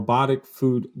a robotic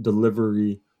food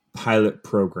delivery pilot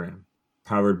program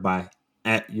powered by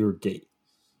At Your Gate.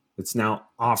 It's now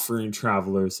offering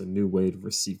travelers a new way to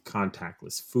receive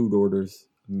contactless food orders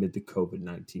amid the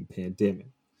COVID-19 pandemic.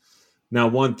 Now,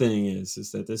 one thing is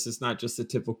that this is not just a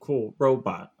typical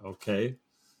robot, okay?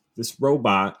 This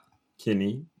robot,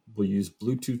 Kenny, will use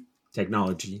Bluetooth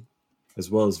technology as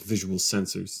well as visual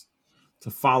sensors to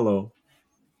follow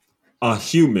a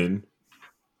human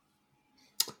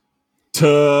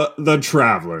to the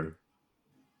traveler.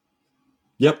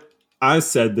 Yep, I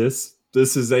said this.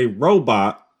 This is a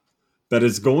robot that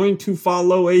is going to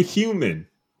follow a human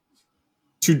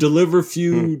to deliver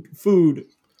food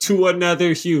to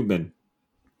another human.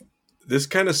 This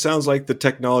kind of sounds like the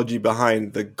technology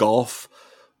behind the golf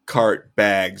cart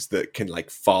bags that can like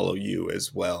follow you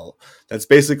as well. That's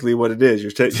basically what it is.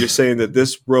 You're saying that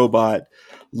this robot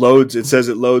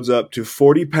loads up to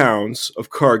 40 pounds of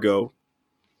cargo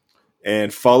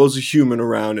and follows a human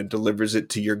around and delivers it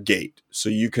to your gate. So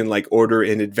you can like order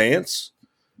in advance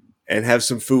and have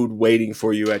some food waiting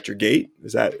for you at your gate.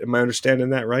 Am I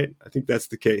understanding that right? I think that's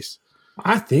the case.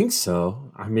 I think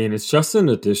so. I mean, it's just an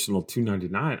additional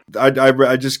 $2.99.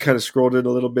 I just kind of scrolled it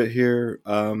a little bit here.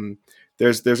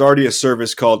 There's already a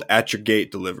service called At Your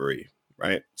Gate Delivery,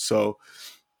 right? So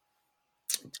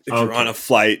if you're on a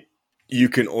flight, you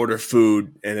can order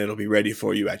food and it'll be ready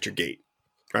for you at your gate,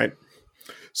 right?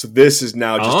 So this is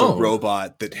now just a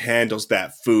robot that handles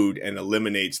that food and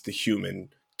eliminates the human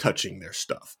touching their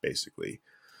stuff, basically.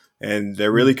 And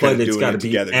they're really kind of doing it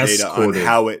together data on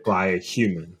how it by a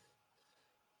human.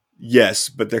 Yes,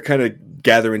 but they're kind of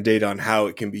gathering data on how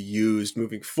it can be used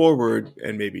moving forward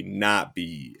and maybe not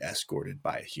be escorted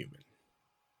by a human.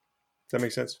 Does that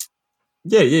make sense?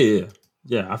 Yeah.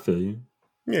 Yeah, I feel you.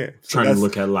 Yeah. So trying to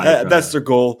look at life. That's their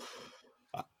goal.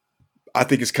 I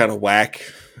think it's kind of whack,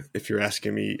 if you're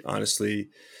asking me, honestly.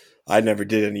 I never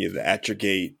did any of the At Your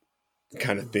Gate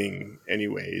kind of thing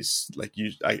anyways. Like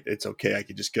it's okay. I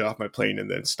could just get off my plane and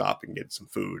then stop and get some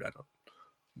food.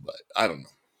 I don't know.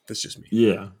 That's just me.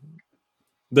 Yeah.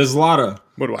 There's a lot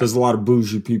of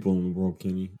bougie people in the world,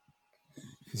 Kenny.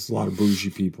 There's a lot of bougie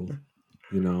people,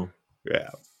 you know.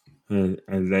 Yeah.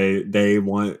 And they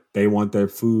want their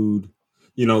food.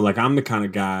 You know, like I'm the kind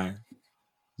of guy,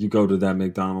 you go to that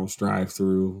McDonald's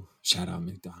drive-through, shout out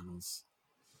McDonald's.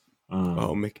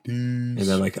 McDonald's. And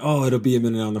they're like, oh, it'll be a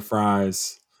minute on the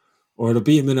fries. Or it'll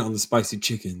be a minute on the spicy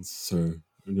chickens, sir.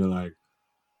 And you're like,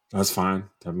 that's fine.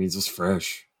 That means it's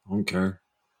fresh. I don't care.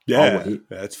 Yeah,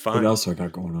 that's fine. What else I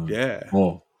got going on? Yeah.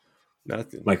 Oh,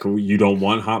 nothing. Like you don't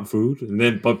want hot food?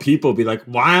 But people be like,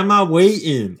 why am I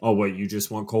waiting? Oh, wait, you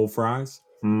just want cold fries?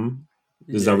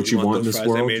 Is that what you want in this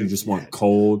world? You just want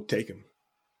cold? Take them.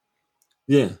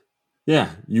 Yeah.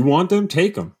 You want them?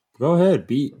 Take them. Go ahead.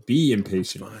 Be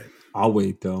impatient. It's fine. I'll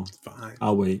wait, though. It's fine.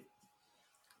 I'll wait.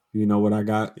 You know what I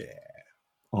got? Yeah.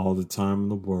 All the time in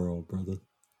the world, brother.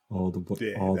 All the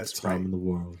time in the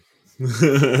world.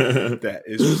 That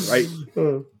is right.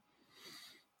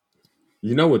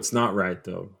 You know what's not right,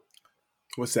 though?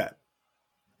 What's that?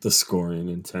 The scoring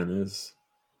in tennis.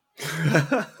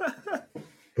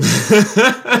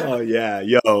 Oh yeah,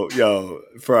 yo!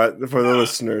 For the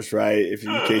listeners, right? In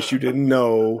case you didn't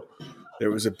know,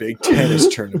 there was a big tennis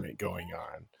tournament going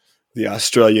on, the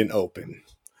Australian Open.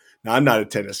 Now I'm not a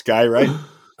tennis guy, right?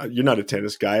 You're not a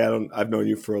tennis guy. I've known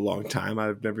you for a long time.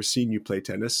 I've never seen you play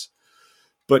tennis,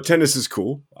 but tennis is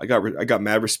cool. I got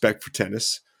mad respect for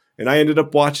tennis, and I ended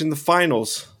up watching the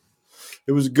finals.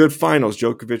 It was a good finals.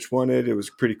 Djokovic won it. It was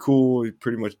pretty cool.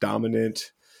 Pretty much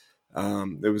dominant.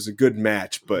 It was a good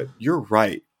match, but you're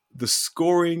right. The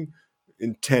scoring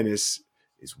in tennis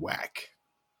is whack.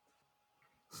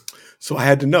 So I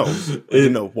had to know.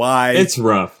 Why. It's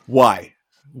rough. Why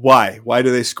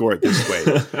do they score it this way?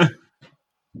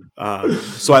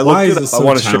 So I looked it up. I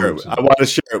want to share it.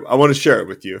 I want to share it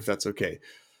with you if that's okay.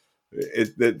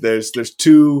 There's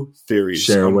two theories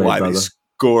on why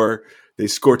they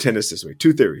score tennis this way.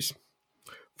 Two theories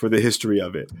for the history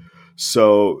of it.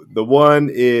 So the one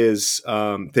is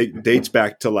dates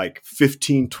back to like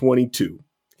 1522.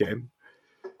 Okay,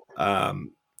 and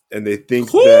they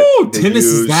think that tennis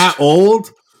is that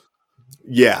old.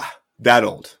 Yeah, that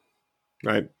old,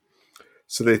 right?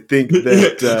 So they think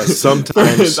that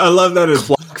sometimes I love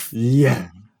that. Yeah.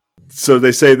 So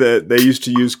they say that they used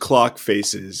to use clock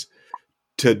faces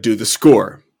to do the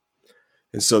score,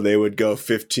 and so they would go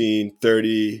 15,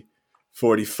 30,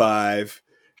 45.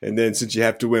 And then since you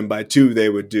have to win by 2, they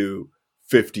would do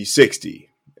 50, 60.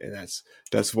 And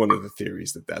that's one of the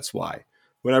theories that's why.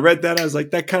 When I read that, I was like,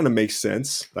 that kind of makes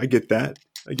sense. I get that.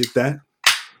 But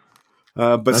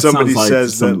that somebody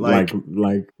says that like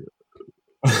I'm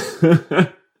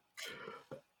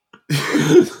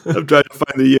trying to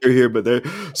find the year here, but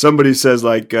somebody says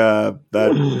like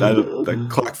that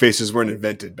clock faces weren't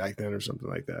invented back then or something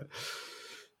like that.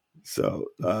 So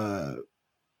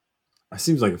that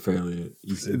seems like a fairly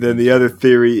easy. Then the other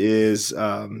theory is,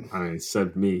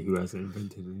 except me, who hasn't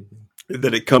invented anything.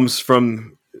 That it comes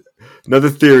from. Another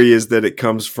theory is that it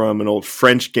comes from an old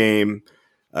French game,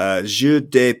 Jeu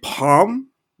de Paume,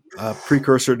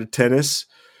 precursor to tennis,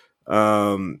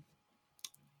 where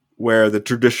the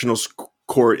traditional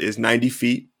court is 90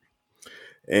 feet,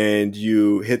 and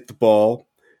you hit the ball,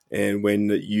 and when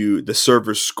the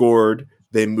server scored,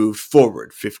 they moved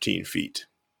forward 15 feet.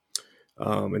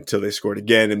 Until they scored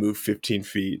again and moved 15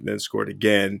 feet, and then scored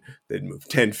again. They'd move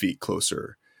 10 feet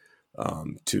closer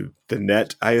to the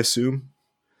net, I assume.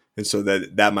 And so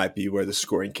that might be where the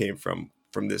scoring came from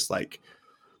this like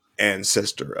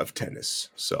ancestor of tennis.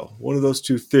 So one of those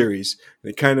two theories, and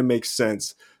it kind of makes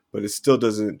sense, but it still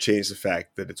doesn't change the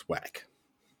fact that it's whack.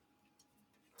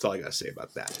 That's all I got to say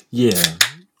about that. Yeah.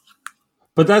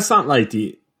 But that's not like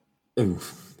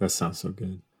that sounds so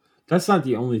good. That's not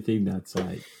the only thing that's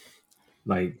like,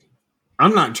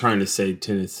 I'm not trying to say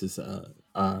tennis is a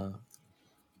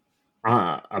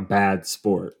bad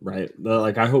sport, right?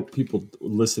 Like, I hope people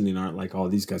listening aren't like, "Oh,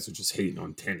 these guys are just hating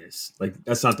on tennis." Like,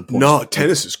 that's not the point. No,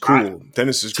 tennis is cool.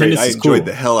 Tennis is great. I enjoyed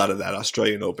the hell out of that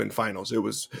Australian Open finals. It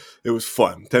was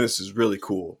fun. Tennis is really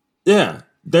cool. Yeah,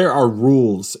 there are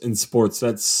rules in sports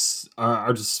that's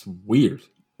are just weird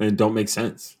and don't make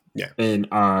sense. Yeah, and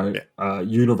are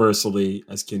universally,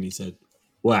 as Kenny said,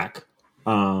 whack.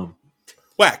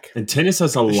 Whack. And tennis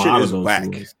has a lot of those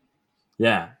rules.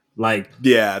 Yeah. Like,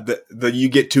 yeah, the you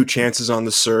get 2 chances on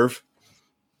the serve.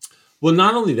 Well,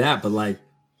 not only that, but like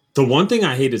the one thing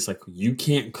I hate is like you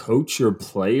can't coach your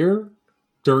player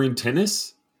during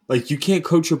tennis. Like you can't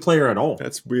coach your player at all.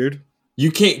 That's weird. You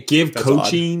can't give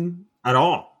coaching at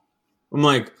all. I'm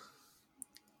like,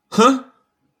 huh?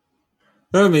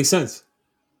 That doesn't make sense.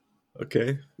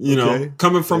 Okay. You know,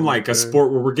 coming from like a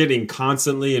sport where we're getting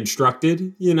constantly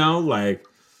instructed, you know, like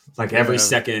every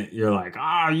second you're like,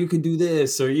 you could do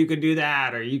this or you could do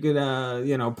that or you could,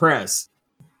 press.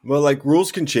 Well, like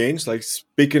rules can change. Like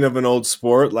speaking of an old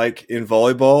sport, like in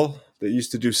volleyball, they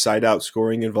used to do side out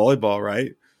scoring in volleyball,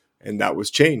 right? And that was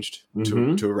changed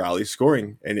to rally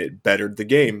scoring, and it bettered the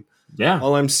game. Yeah.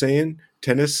 All I'm saying,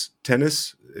 tennis,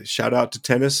 shout out to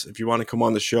tennis. If you want to come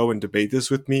on the show and debate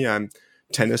this with me, I'm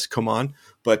tennis, come on.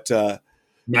 But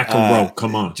McEnroe,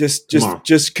 come on.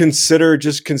 Just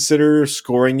consider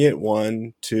scoring it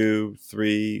 1, 2,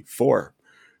 3, 4.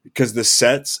 Because the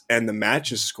sets and the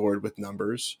match is scored with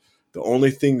numbers. The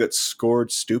only thing that's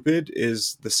scored stupid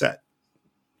is the set.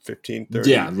 15,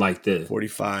 30, like the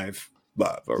 45,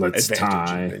 love, or let's advantage.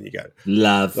 tie. And then you got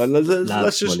love.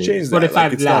 Let's just change that.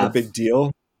 Like, it's not a big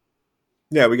deal.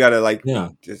 Yeah, we got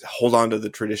to just hold on to the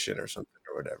tradition or something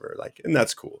or whatever. Like, and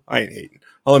that's cool. I ain't hating.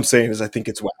 All I'm saying is I think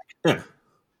it's whack. Yeah.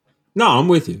 No, I'm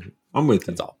with you.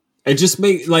 That's all. It just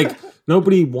makes like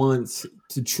nobody wants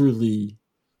to truly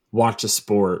watch a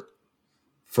sport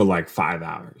for like 5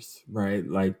 hours, right?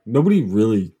 Like nobody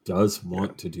really does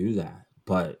want to do that.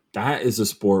 But that is a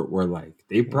sport where like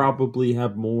they probably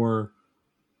have more,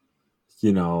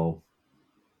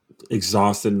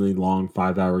 exhaustingly long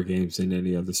 5-hour games than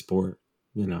any other sport.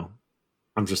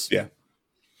 I'm just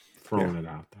throwing it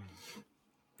out there.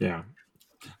 Yeah.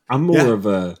 I'm more of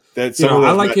a,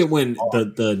 I like it when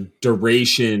the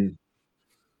duration.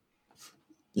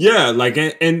 Yeah. Like,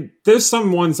 and there's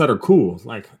some ones that are cool.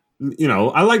 Like,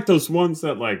 I like those ones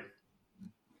that like,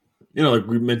 like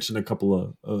we mentioned a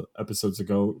couple of episodes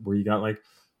ago where you got like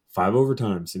 5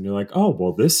 overtimes and you're like, oh,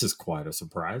 well, this is quite a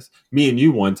surprise. Me and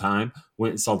you one time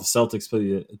went and saw the Celtics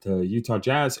play the Utah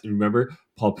Jazz. And remember,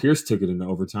 Paul Pierce took it into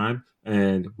overtime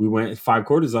and we went 5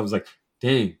 quarters. I was like,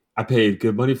 dang, I paid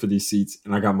good money for these seats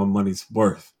and I got my money's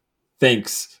worth.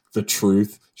 Thanks, The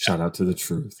Truth. Shout out to The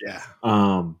Truth. Yeah.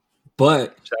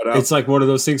 But it's like one of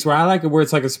those things where I like it where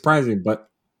it's like a surprising, but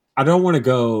I don't want to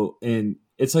go and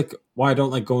it's like why I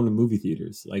don't like going to movie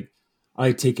theaters. Like I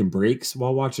like taking breaks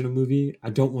while watching a movie. I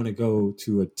don't want to go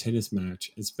to a tennis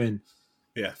match and spend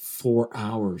 4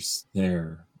 hours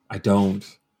there. I don't.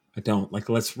 Like,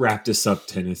 let's wrap this up,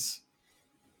 tennis.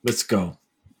 Let's go.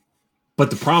 But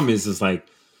the problem is like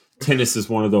tennis is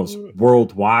one of those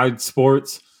worldwide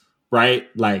sports, right?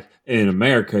 Like in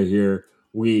America here,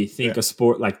 we think a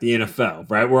sport like the NFL,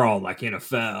 right? We're all like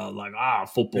NFL, like,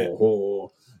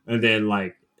 football. And then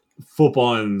like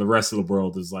football in the rest of the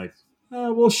world is like,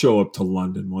 we'll show up to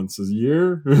London once a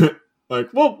year. Like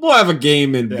we'll have a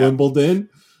game in Wimbledon.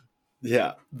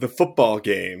 Yeah, the football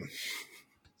game.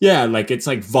 Yeah, like it's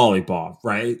like volleyball,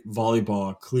 right?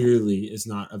 Volleyball clearly is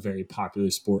not a very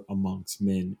popular sport amongst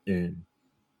men in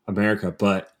America,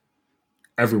 but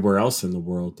everywhere else in the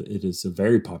world, it is a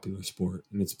very popular sport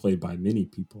and it's played by many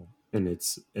people. And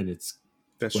it's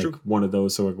that's like true. One of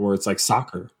those where it's like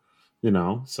soccer,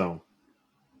 So,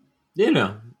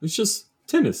 it's just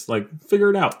tennis. Like figure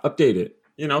it out, update it.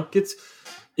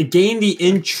 It gained the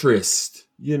interest.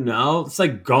 It's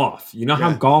like golf.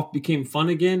 How golf became fun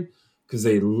again because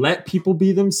they let people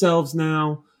be themselves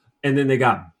now, and then they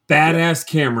got badass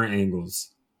camera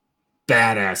angles.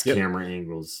 badass camera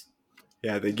angles.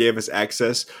 Yeah, they gave us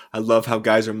access. I love how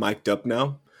guys are mic'd up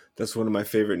now. That's one of my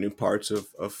favorite new parts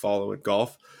of following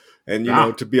golf. And, you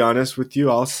know, to be honest with you,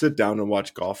 I'll sit down and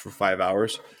watch golf for 5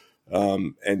 hours.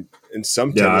 And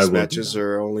some tennis matches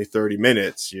are only 30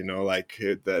 minutes, you know, like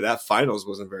that finals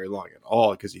wasn't very long at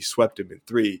all because he swept him in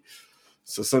 3.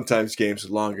 So sometimes games are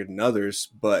longer than others,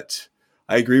 but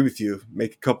I agree with you.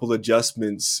 Make a couple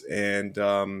adjustments and,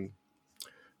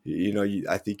 you know,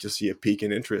 I think you'll see a peak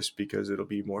in interest because it'll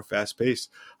be more fast paced.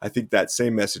 I think that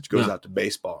same message goes out to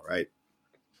baseball, right?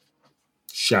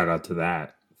 Shout out to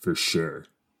that for sure.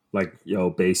 Like, yo,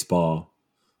 baseball,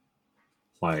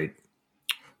 like,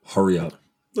 hurry up.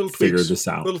 Figure this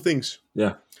out. Little things.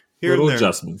 Yeah. Here little and there.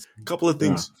 Adjustments. A couple of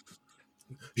things.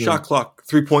 Yeah. Shot clock,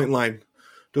 3-point line.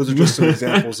 Those are just some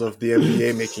examples of the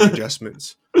NBA making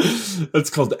adjustments. That's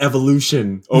called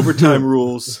evolution. Overtime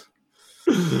rules.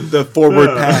 The forward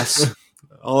pass.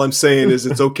 All I'm saying is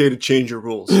it's okay to change your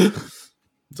rules.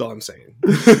 That's all I'm saying.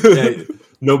 Yeah,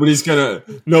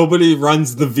 nobody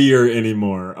runs the veer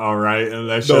anymore. All right,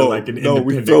 unless you're like an independent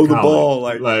we throw the college. ball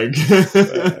like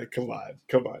come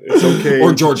on. It's okay.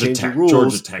 Or Georgia to change Tech. Your rules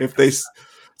Georgia Tech. If they,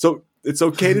 so it's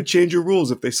okay to change your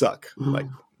rules if they suck. Like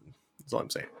that's all I'm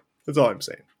saying. That's all I'm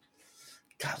saying.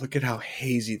 God, look at how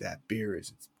hazy that beer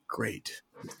is. It's great.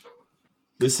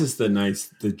 This is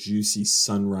the juicy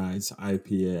Sunrise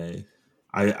IPA.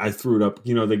 I threw it up.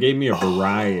 You know, they gave me a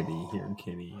variety here in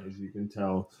Kenny, as you can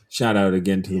tell. Shout out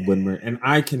again to the Widmer. And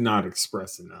I cannot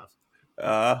express enough.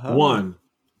 One,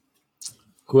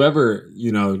 whoever,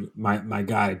 you know, my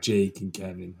guy, Jake and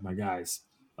Kevin, my guys,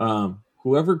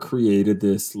 whoever created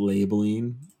this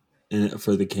labeling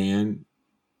for the can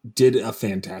did a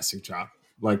fantastic job.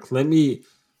 Like,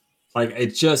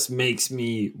 it just makes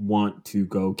me want to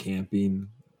go camping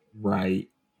right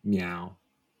now.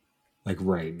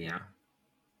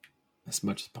 As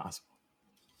much as possible.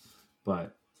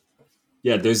 But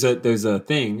yeah, there's a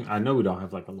thing. I know we don't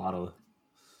have like a lot of,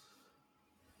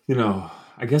 you know,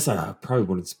 I guess I probably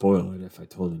wouldn't spoil it if I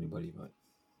told anybody, but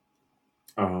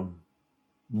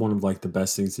one of like the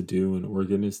best things to do in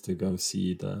Oregon is to go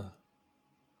see the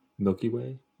Milky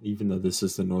Way, even though this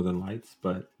is the Northern Lights,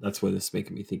 but that's what it's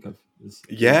making me think of.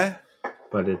 Yeah.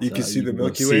 But it's, you can see the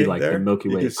Milky Way like there? The Milky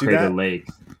Way Crater Lake.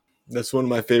 That's one of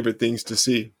my favorite things to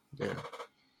see. Yeah.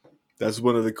 That's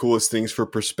one of the coolest things for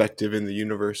perspective in the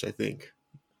universe, I think.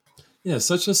 Yeah,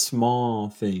 such a small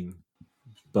thing.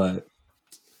 But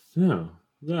yeah,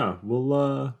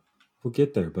 we'll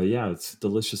get there. But yeah, it's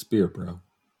delicious beer, bro.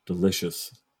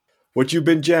 Delicious. What you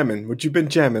been jamming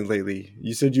lately?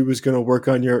 You said you was gonna work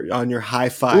on your high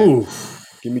five. Ooh.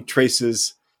 Give me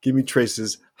Trace's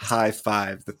high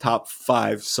five, the top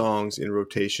 5 songs in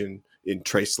rotation in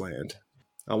Traceland.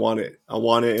 I want it,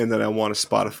 and then I want a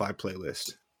Spotify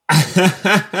playlist.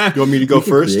 You want me to go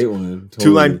first? One,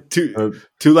 totally.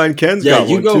 Two line Ken's got one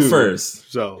too. Yeah, you go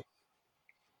first. So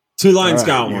 2 lines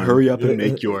got one. Hurry up and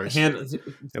make yours. Tell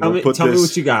me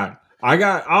what you got.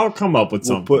 I'll come up with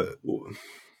something.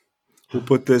 We'll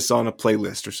put this on a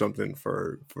playlist or something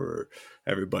for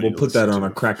everybody. We'll put that on a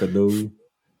crack-a-doo.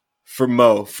 For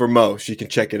Mo, she can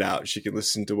check it out. She can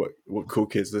listen to what cool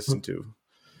kids listen to.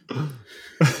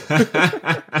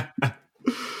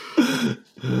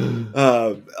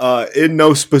 In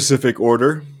no specific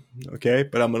order, okay,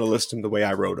 but I'm going to list them the way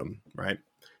I wrote them, right?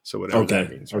 So whatever that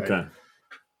means, right?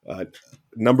 Okay.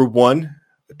 Number 1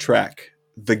 track,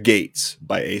 "The Gates"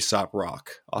 by Aesop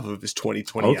Rock, off of his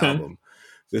 2020 album.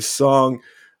 This song,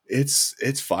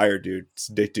 it's fire, dude. It's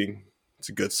addicting. It's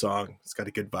a good song. It's got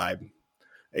a good vibe.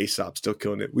 Aesop still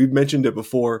killing it. We've mentioned it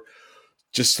before,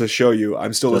 just to show you.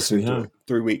 I'm still listening to it.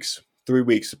 3 weeks. 3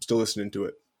 weeks. I'm still listening to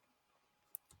it.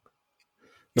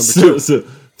 Number 2. So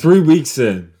 3 weeks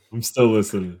in, I'm still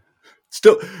listening.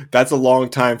 Still, that's a long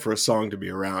time for a song to be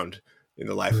around in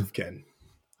the life of Ken.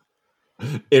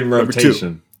 In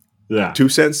rotation. Yeah. 2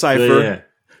 Cent Cypher. Yeah.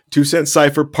 2 Cent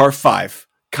Cypher Part 5.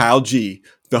 Kyle G,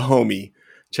 the homie.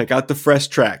 Check out the fresh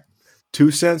track.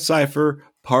 2 Cent Cypher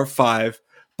Part 5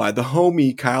 by the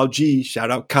homie Kyle G. Shout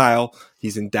out Kyle.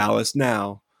 He's in Dallas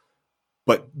now.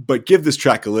 But give this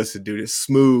track a listen, dude. It's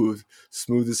smooth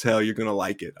as hell. You're gonna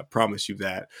like it. I promise you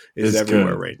that. It's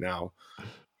everywhere right now.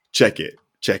 Check it.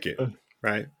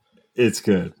 Right? It's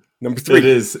good. Number 3. It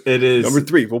is. Number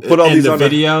 3. We'll put all these the on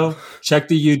video. Check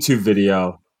the YouTube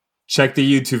video.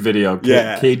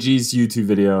 Yeah. KG's YouTube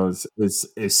videos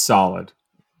is solid.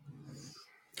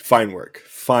 Fine work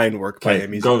by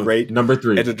him. He's a great number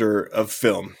 3 editor of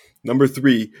film. Number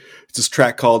 3, it's this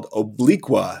track called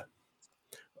Obliqua,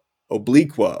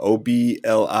 Obliqua,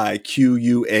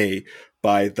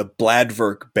 by the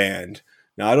Bladverk Band.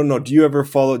 Now, I don't know. Do you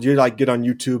like get on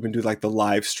YouTube and do like the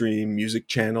live stream music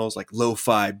channels, like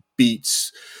lo-fi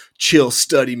beats, chill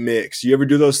study mix? You ever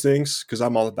do those things? Because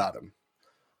I'm all about them.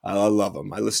 I love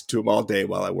them. I listen to them all day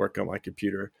while I work on my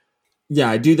computer.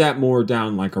 Yeah, I do that more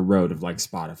down like a road of like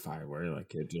Spotify where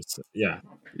like it just, Yeah.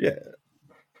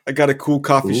 I got a cool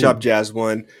coffee shop jazz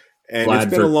one. And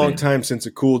It's been a long time since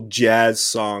a cool jazz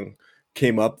song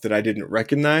came up that I didn't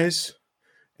recognize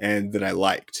and that I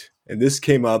liked. And this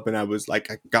came up and I was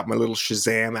like, I got my little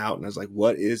Shazam out and I was like,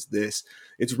 what is this?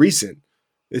 It's recent.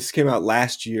 This came out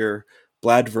last year.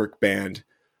 Bladverk Band.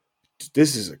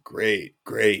 This is a great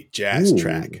jazz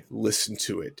track. Listen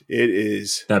to it. It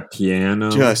is that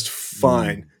piano. Just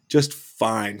fine. Just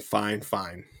fine.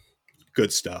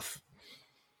 Good stuff.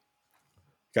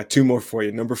 Got two more for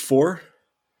you. Number 4,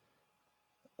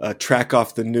 a track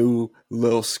off the new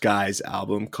Lil Skies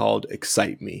album called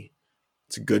Excite Me.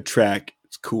 It's a good track.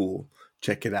 It's cool.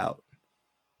 Check it out.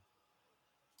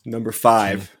 Number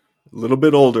 5, a little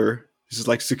bit older. This is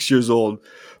like 6 years old,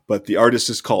 but the artist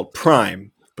is called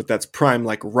Prime. But that's Prime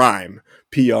like rhyme.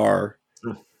 P-R-Y-H-M-E.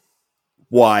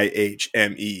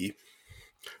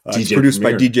 It's produced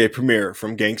by DJ Premier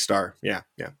from Gangstar. Yeah.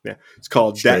 It's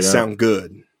called That Sound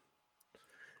Good.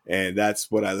 And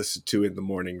that's what I listen to in the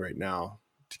morning right now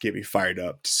to get me fired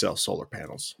up to sell solar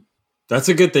panels. That's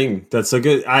a good thing.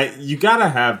 You gotta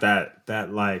have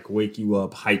that like wake you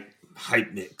up hype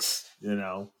mix, you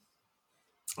know?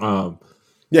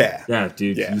 Yeah,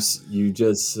 dude. Yeah. You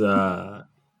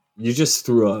just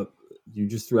threw out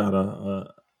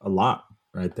a lot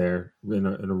right there in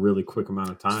a really quick amount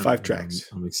of time. 5 tracks.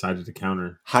 I'm excited to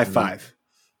counter. High five.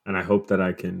 And I hope that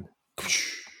I can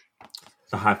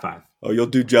a high five. Oh, you'll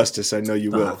do justice. I know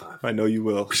you will. I know you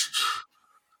will.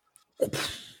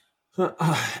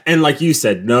 And like you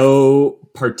said, no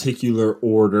particular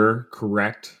order,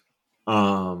 correct?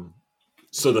 So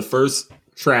the first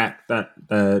track that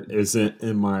is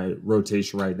in my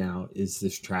rotation right now is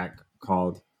this track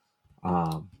called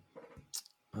Not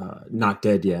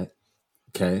Dead Yet.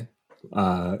 Okay.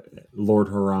 Lord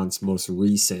Huron's most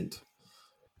recent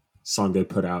song they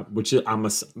put out, which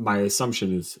my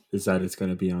assumption is that it's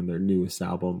going to be on their newest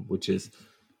album, which is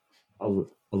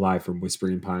Alive from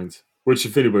Whispering Pines, which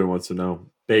if anybody wants to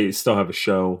know, they still have a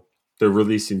show. They're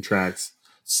releasing tracks.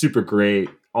 Super great.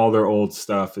 All their old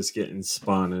stuff is getting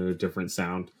spun in a different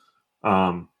sound.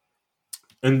 And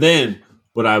then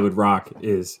what I would rock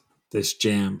is this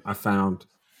jam I found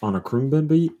on a Khruangbin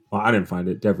beat. Well, I didn't find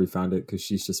it. Debbie found it because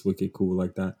she's just wicked cool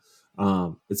like that.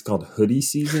 It's called Hoodie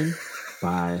Season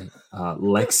by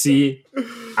Lexi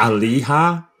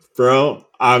Aliha. Bro,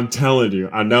 I'm telling you.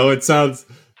 I know it's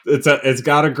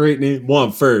got a great name.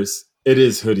 One, first, it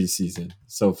is hoodie season.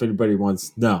 So if anybody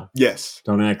wants, yes,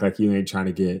 don't act like you ain't trying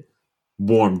to get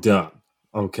warmed up.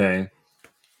 Okay.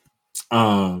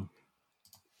 And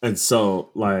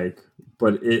so like,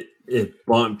 but it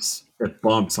bumps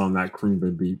on that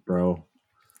Khruangbin beat, bro.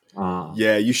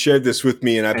 Yeah, you shared this with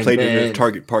me, and I played it in a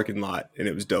Target parking lot, and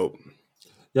it was dope.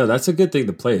 Yeah, that's a good thing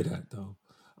to play it at, though.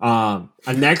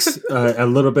 Next, a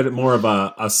little bit more of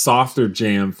a softer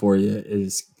jam for you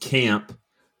is Camp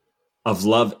of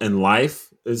Love and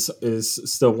Life is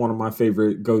still one of my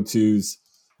favorite go-tos.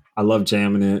 I love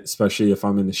jamming it, especially if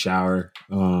I'm in the shower.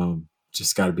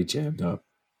 Just got to be jammed up,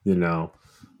 you know.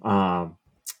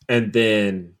 And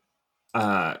then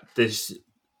this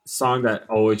song that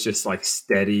always just like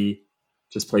steady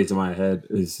just plays in my head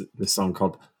is this song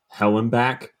called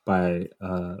Hellenbach by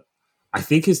I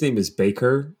think his name is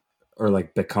Baker or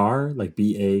like Bakar, like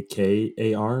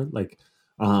Bakar, like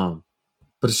but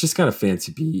it's just got a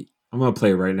fancy beat. I'm gonna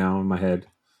play it right now in my head,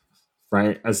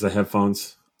 right as the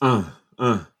headphones. You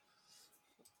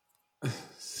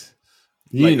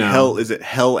know, hell, is it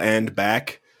Hell and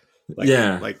Back? Like,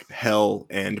 yeah, like Hell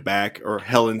and Back or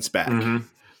Helen's Back. Mm-hmm.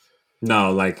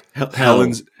 No, like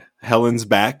Helen's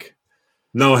Back.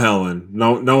 No Helen.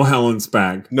 No Helen's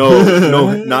back.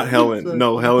 No, not Helen.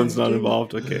 No, Helen's not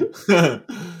involved. Okay.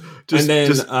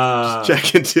 just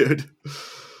checking, dude.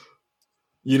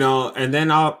 You know, and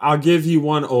then I'll give you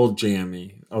one old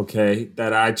jammy, okay,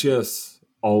 that I just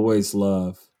always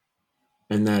love,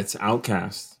 and that's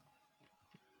Outkast.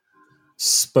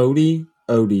 Spody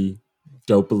Odie,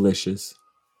 Dopalicious.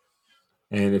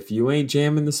 And if you ain't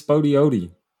jamming the Spody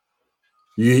Odie,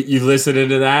 you listening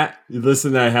to that? You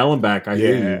listen to Hellenbach, I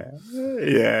hear you.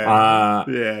 Yeah.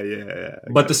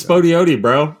 But the Spody Odie,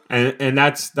 bro, and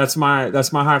that's my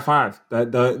high five.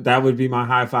 That would be my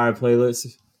high five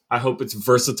playlist. I hope it's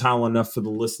versatile enough for the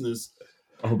listeners.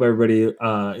 I hope everybody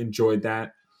enjoyed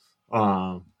that.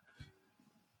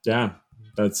 Yeah,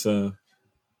 that's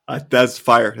That's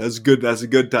fire. That's good. That's a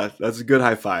good touch. That's a good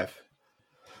high five.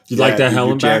 You like that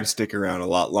Helen back? Stick around a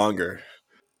lot longer.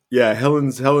 Yeah,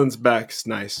 Helen's back's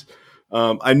nice.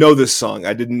 I know this song.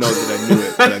 I didn't know that I knew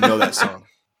it, but I know that song.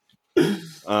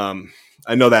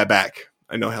 I know that back.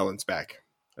 I know Helen's back.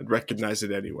 I'd recognize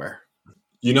it anywhere.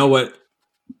 You know what?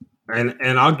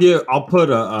 And I'll put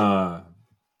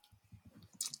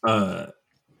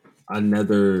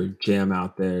another jam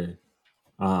out there.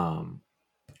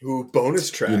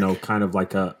 Bonus track. You know, kind of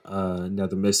like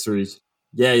another mystery.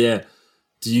 Yeah.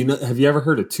 Do you know? Have you ever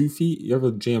heard of 2 Feet? You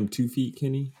ever jam 2 Feet,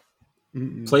 Kenny?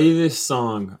 Mm-mm. Play this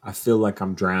song. I feel like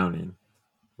I'm drowning.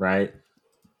 Right?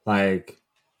 Like,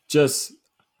 just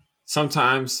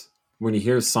sometimes when you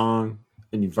hear a song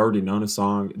and you've already known a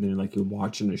song, and then like you're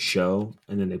watching a show,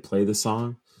 and then they play the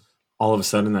song, all of a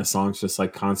sudden that song's just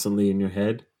like constantly in your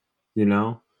head, you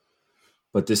know.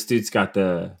 But this dude's got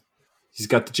the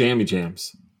jammy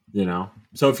jams, you know.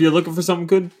 So if you're looking for something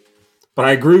good, but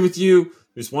I agree with you.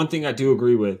 There's one thing I do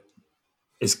agree with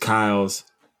is Kyle's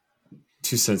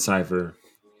 2 Cent Cypher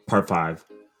Part 5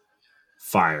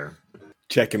 fire.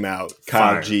 Check him out,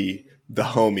 Kyle fire. G, the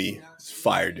homie, it's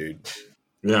fire, dude.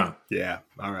 Yeah.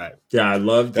 All right. Yeah, I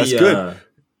love that's good.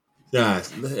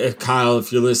 Kyle,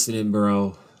 if you're listening,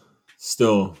 bro,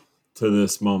 still to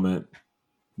this moment,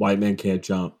 White Man Can't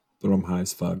Jump, but I'm high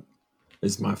as fuck.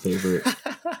 Is my favorite.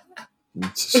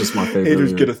 It's just my favorite.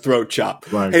 Haters get a throat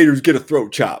chop. Right. Haters get a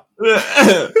throat chop.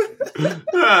 I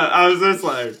was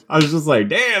just like,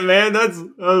 damn, man. I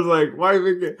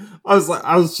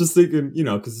was just thinking, you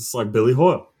know, because it's like Billy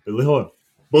Hoyle.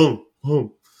 Boom.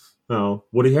 No,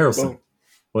 Woody Harrelson. Boom.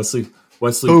 Wesley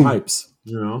Boom. Pipes,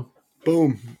 you know.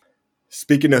 Boom.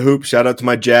 Speaking of hoop, shout out to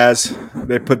my Jazz.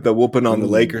 They put the whooping on the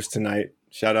Lakers tonight.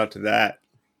 Shout out to that.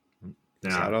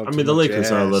 Yeah, I mean the Lakers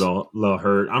Jazz. Are a little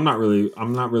hurt. I'm not really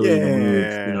in the mood.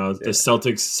 You know, the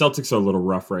Celtics are a little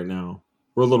rough right now.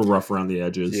 We're a little rough around the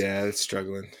edges. Yeah, it's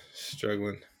struggling.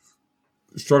 Struggle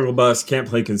bus, can't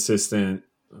play consistent,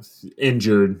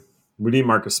 injured. We need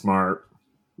Marcus Smart.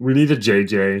 We need a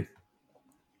JJ.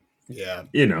 Yeah.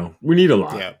 You know, we need a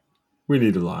lot. Yeah. We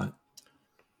need a lot.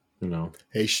 You know.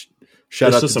 Hey,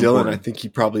 shout out to Dylan. Important. I think he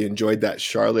probably enjoyed that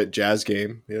Charlotte Jazz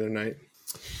game the other night.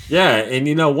 Yeah, and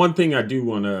you know, one thing I do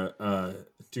want to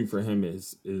do for him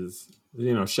is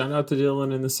you know, shout out to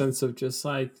Dylan in the sense of just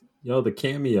like, yo, the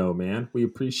cameo, man. We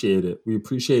appreciate it. We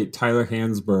appreciate Tyler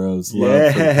Hansborough's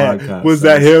love for the podcast. Was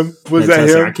that him? Was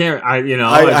fantastic. that him?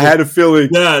 I had a feeling.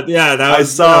 Yeah. I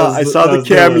saw the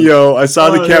cameo. I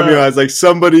saw the cameo. I was like,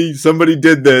 somebody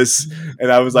did this,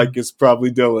 and I was like, it's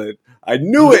probably Dylan. I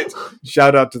knew it.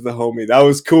 Shout out to the homie. That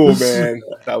was cool, man.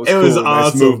 That was cool. Was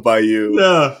awesome. Nice move by you.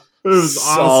 Yeah. It was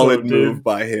solid awesome, move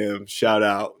by him. Shout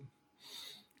out.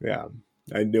 Yeah,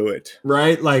 I knew it.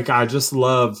 Right? Like, I just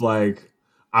love, like,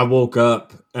 I woke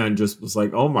up and just was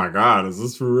like, oh my God, is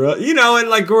this for real? You know, and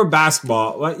like, we're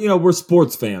basketball. Like, you know, we're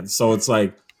sports fans. So it's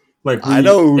like I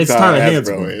know who Tyler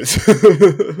Hansbrough is.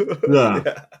 Yeah.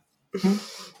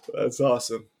 That's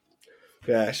awesome.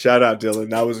 Yeah, shout out, Dylan.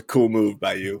 That was a cool move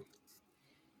by you.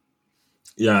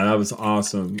 Yeah, that was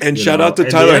awesome. And shout out to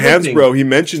Tyler Hansbrough. He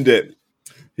mentioned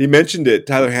it.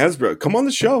 Tyler Hansbrough. Come on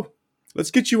the show.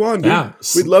 Let's get you on, dude. Yeah.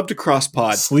 We'd love to cross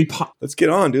pod. Let's get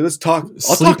on, dude. Let's talk.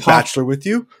 I'll talk Bachelor with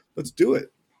you. Let's do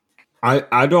it.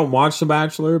 I don't watch The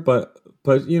Bachelor, but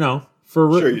you know,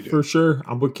 for sure,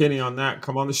 I'm with Kenny on that.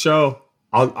 Come on the show.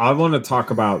 I want to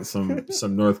talk about some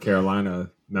North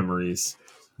Carolina memories.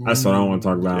 That's what I want to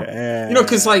talk about. Yeah, you know,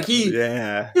 because like you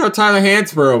know, Tyler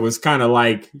Hansbrough was kind of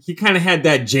like, he kind of had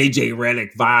that JJ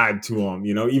Redick vibe to him,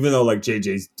 you know, even though like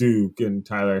JJ's Duke and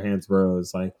Tyler Hansbrough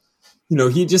is like, you know,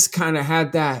 he just kind of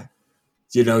had that,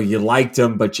 you know, you liked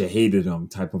him, but you hated him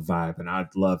type of vibe. And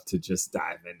I'd love to just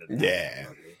dive into that.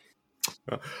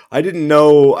 Yeah. I didn't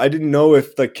know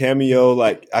if the cameo,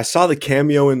 like I saw the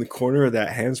cameo in the corner of that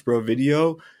Hansbrough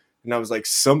video and I was like,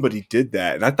 somebody did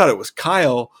that. And I thought it was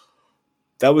Kyle.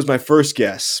 That was my first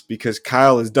guess because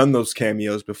Kyle has done those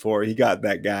cameos before. He got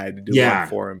that guy to do one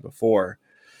for him before.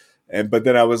 But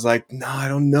then I was like, no, I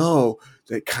don't know.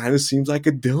 That kind of seems like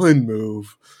a Dylan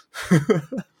move.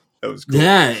 That was cool.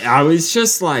 Yeah, I was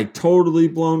just like totally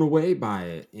blown away by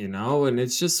it, you know? And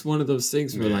it's just one of those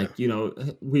things where like, you know,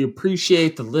 we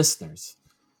appreciate the listeners.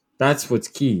 That's what's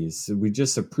key is we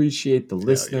just appreciate the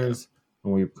listeners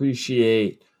and we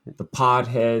appreciate the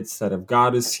podheads that have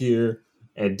got us here.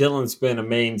 And Dylan's been a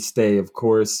mainstay, of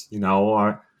course. You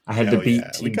know, I had to beat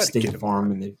Team State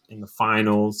Farm in the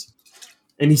finals,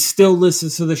 and he still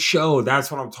listens to the show. That's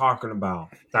what I'm talking about.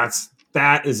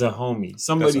 That is a homie.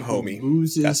 Somebody who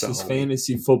loses his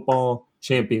fantasy football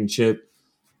championship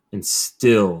and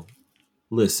still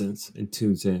listens and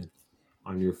tunes in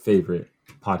on your favorite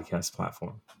podcast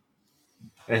platform.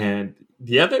 And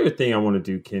the other thing I want to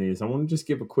do, Kenny, is I want to just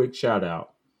give a quick shout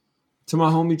out to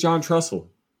my homie John Trussell.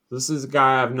 This is a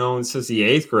guy I've known since the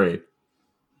 8th grade.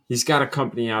 He's got a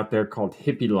company out there called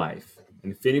Hippie Life.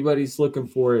 And if anybody's looking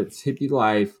for it, it's Hippie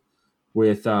Life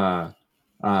with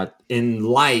in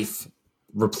life,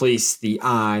 replace the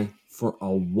I for a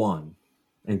 1.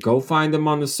 And go find him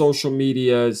on the social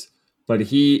medias. But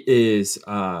he is,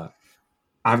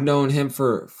 I've known him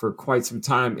for quite some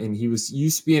time. And he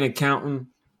used to be an accountant,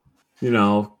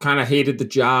 kind of hated the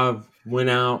job, went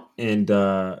out and,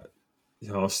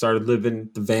 started living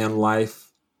the van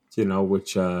life,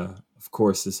 which, of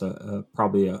course, is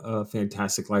probably a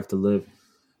fantastic life to live.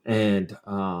 And,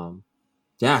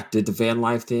 did the van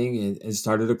life thing and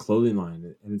started a clothing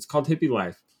line. And it's called Hippie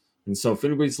Life. And so if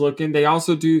anybody's looking, they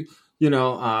also do,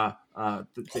 that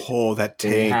tank.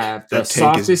 They have the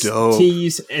softest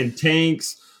tees and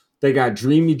tanks. They got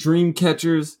dreamy dream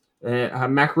catchers,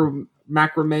 macrame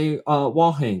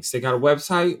wall hangs. They got a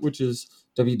website, which is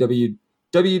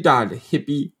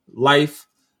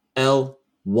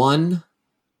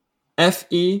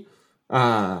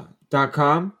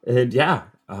www.hippielife1fe.com. And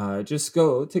just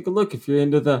go take a look if you're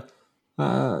into the,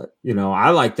 I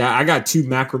like that. I got 2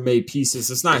 macrame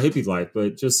pieces. It's not Hippie Life,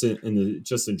 but just in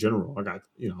general, I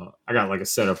got like a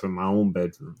setup in my own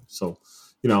bedroom. So,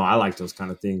 I like those kind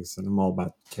of things, and I'm all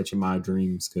about catching my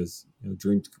dreams because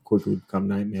dreams quickly become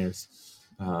nightmares.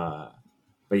 But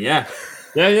yeah.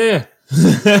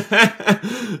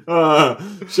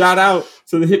 Shout out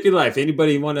to the Hippie Life.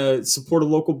 Anybody want to support a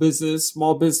local business,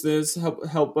 small business,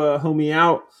 help homie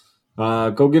out?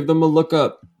 Go give them a look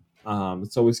up.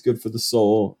 It's always good for the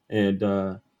soul. And,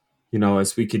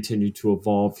 as we continue to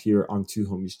evolve here on Two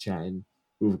Homies Chatting,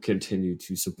 we will continue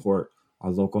to support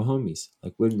our local homies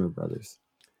like Widmer Brothers.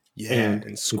 Yeah,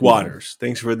 and Squatters.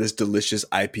 Thanks for this delicious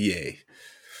IPA.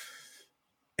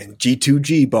 And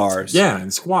G2G bars. Yeah,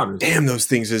 and Squatters. Damn, those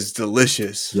things is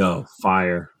delicious. Yo,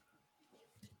 fire.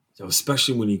 Yo,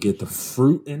 especially when you get the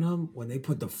fruit in them, when they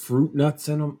put the fruit nuts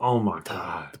in them. Oh my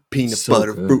God. Peanut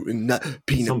butter, fruit and nut,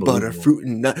 peanut butter, fruit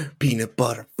and nut, peanut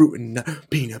butter, fruit and nut,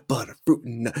 peanut butter, fruit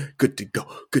and nut. Good to go.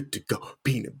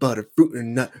 Peanut butter, fruit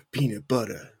and nut, peanut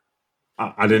butter.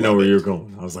 I didn't know where you were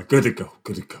going. I was like, good to go.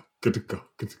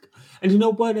 And you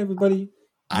know what, everybody?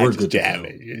 We're just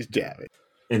jabbing.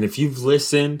 And if you've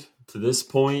listened to this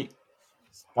point,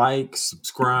 like,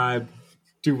 subscribe,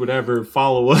 do whatever,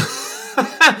 follow us.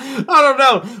 I don't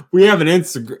know. We have an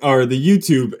Instagram or the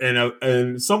YouTube,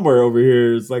 and somewhere over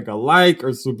here is like a like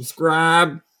or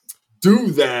subscribe. Do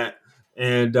that,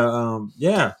 and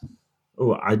yeah.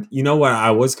 Oh, you know what?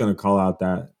 I was gonna call out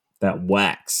that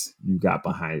wax you got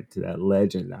behind it to that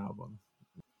Legend album.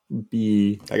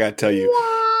 I gotta tell you,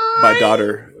 my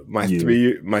daughter, my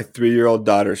 3-year-old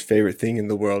daughter's favorite thing in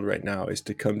the world right now is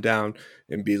to come down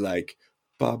and be like,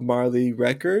 Bob Marley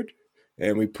record,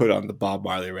 and we put on the Bob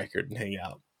Marley record and hang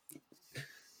out.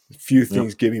 Few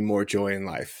things give me more joy in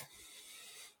life.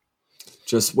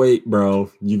 Just wait, bro.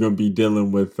 You're gonna be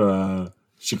dealing with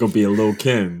she's gonna be a little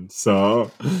Ken. So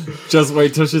just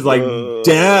wait till she's like,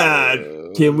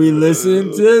 Dad, can we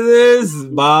listen to this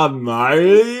Bob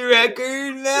Marley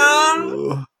record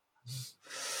now?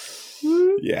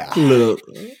 Yeah. Little.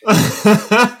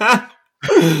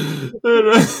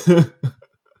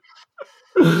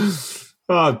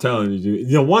 I'm telling you,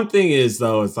 dude. One thing is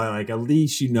though, it's like at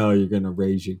least you're gonna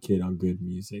raise your kid on good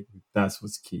music. That's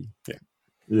what's key. Yeah.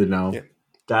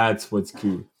 That's what's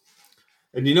key.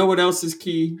 And you know what else is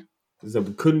key? Is that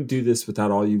we couldn't do this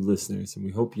without all you listeners, and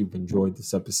we hope you've enjoyed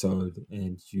this episode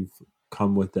and you've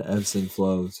come with the ebbs and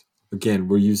flows. Again,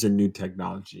 we're using new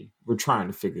technology. We're trying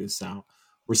to figure this out.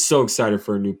 We're so excited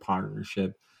for a new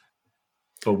partnership,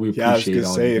 but we appreciate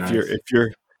all you guys.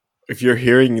 If you're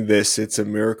hearing this, it's a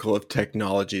miracle of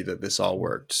technology that this all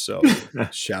worked. So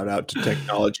shout out to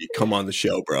technology. Come on the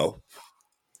show, bro.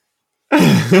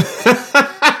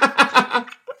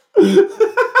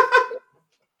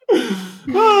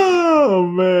 Oh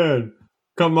man,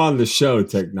 come on the show,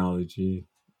 technology,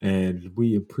 and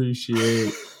we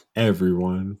appreciate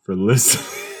everyone for listening.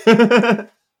 I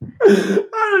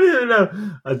don't even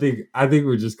know. I think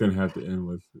we're just gonna have to end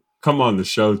with "Come on the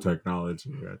show,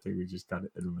 technology." I think we just gotta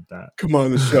end with that. Come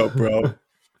on the show, bro.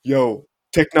 Yo,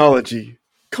 technology.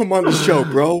 Come on the show,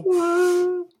 bro.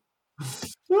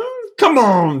 Come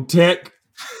on, tech.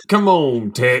 Come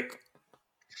on, tech.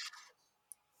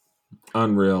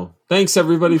 Unreal. Thanks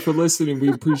everybody for listening. We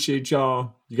appreciate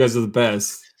y'all. You guys are the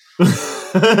best.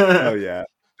 Oh yeah.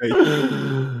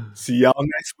 See y'all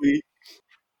next week.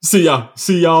 See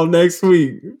y'all next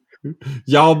week.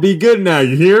 Y'all be good now,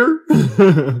 you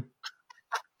hear?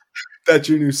 That's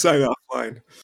your new sign-off line.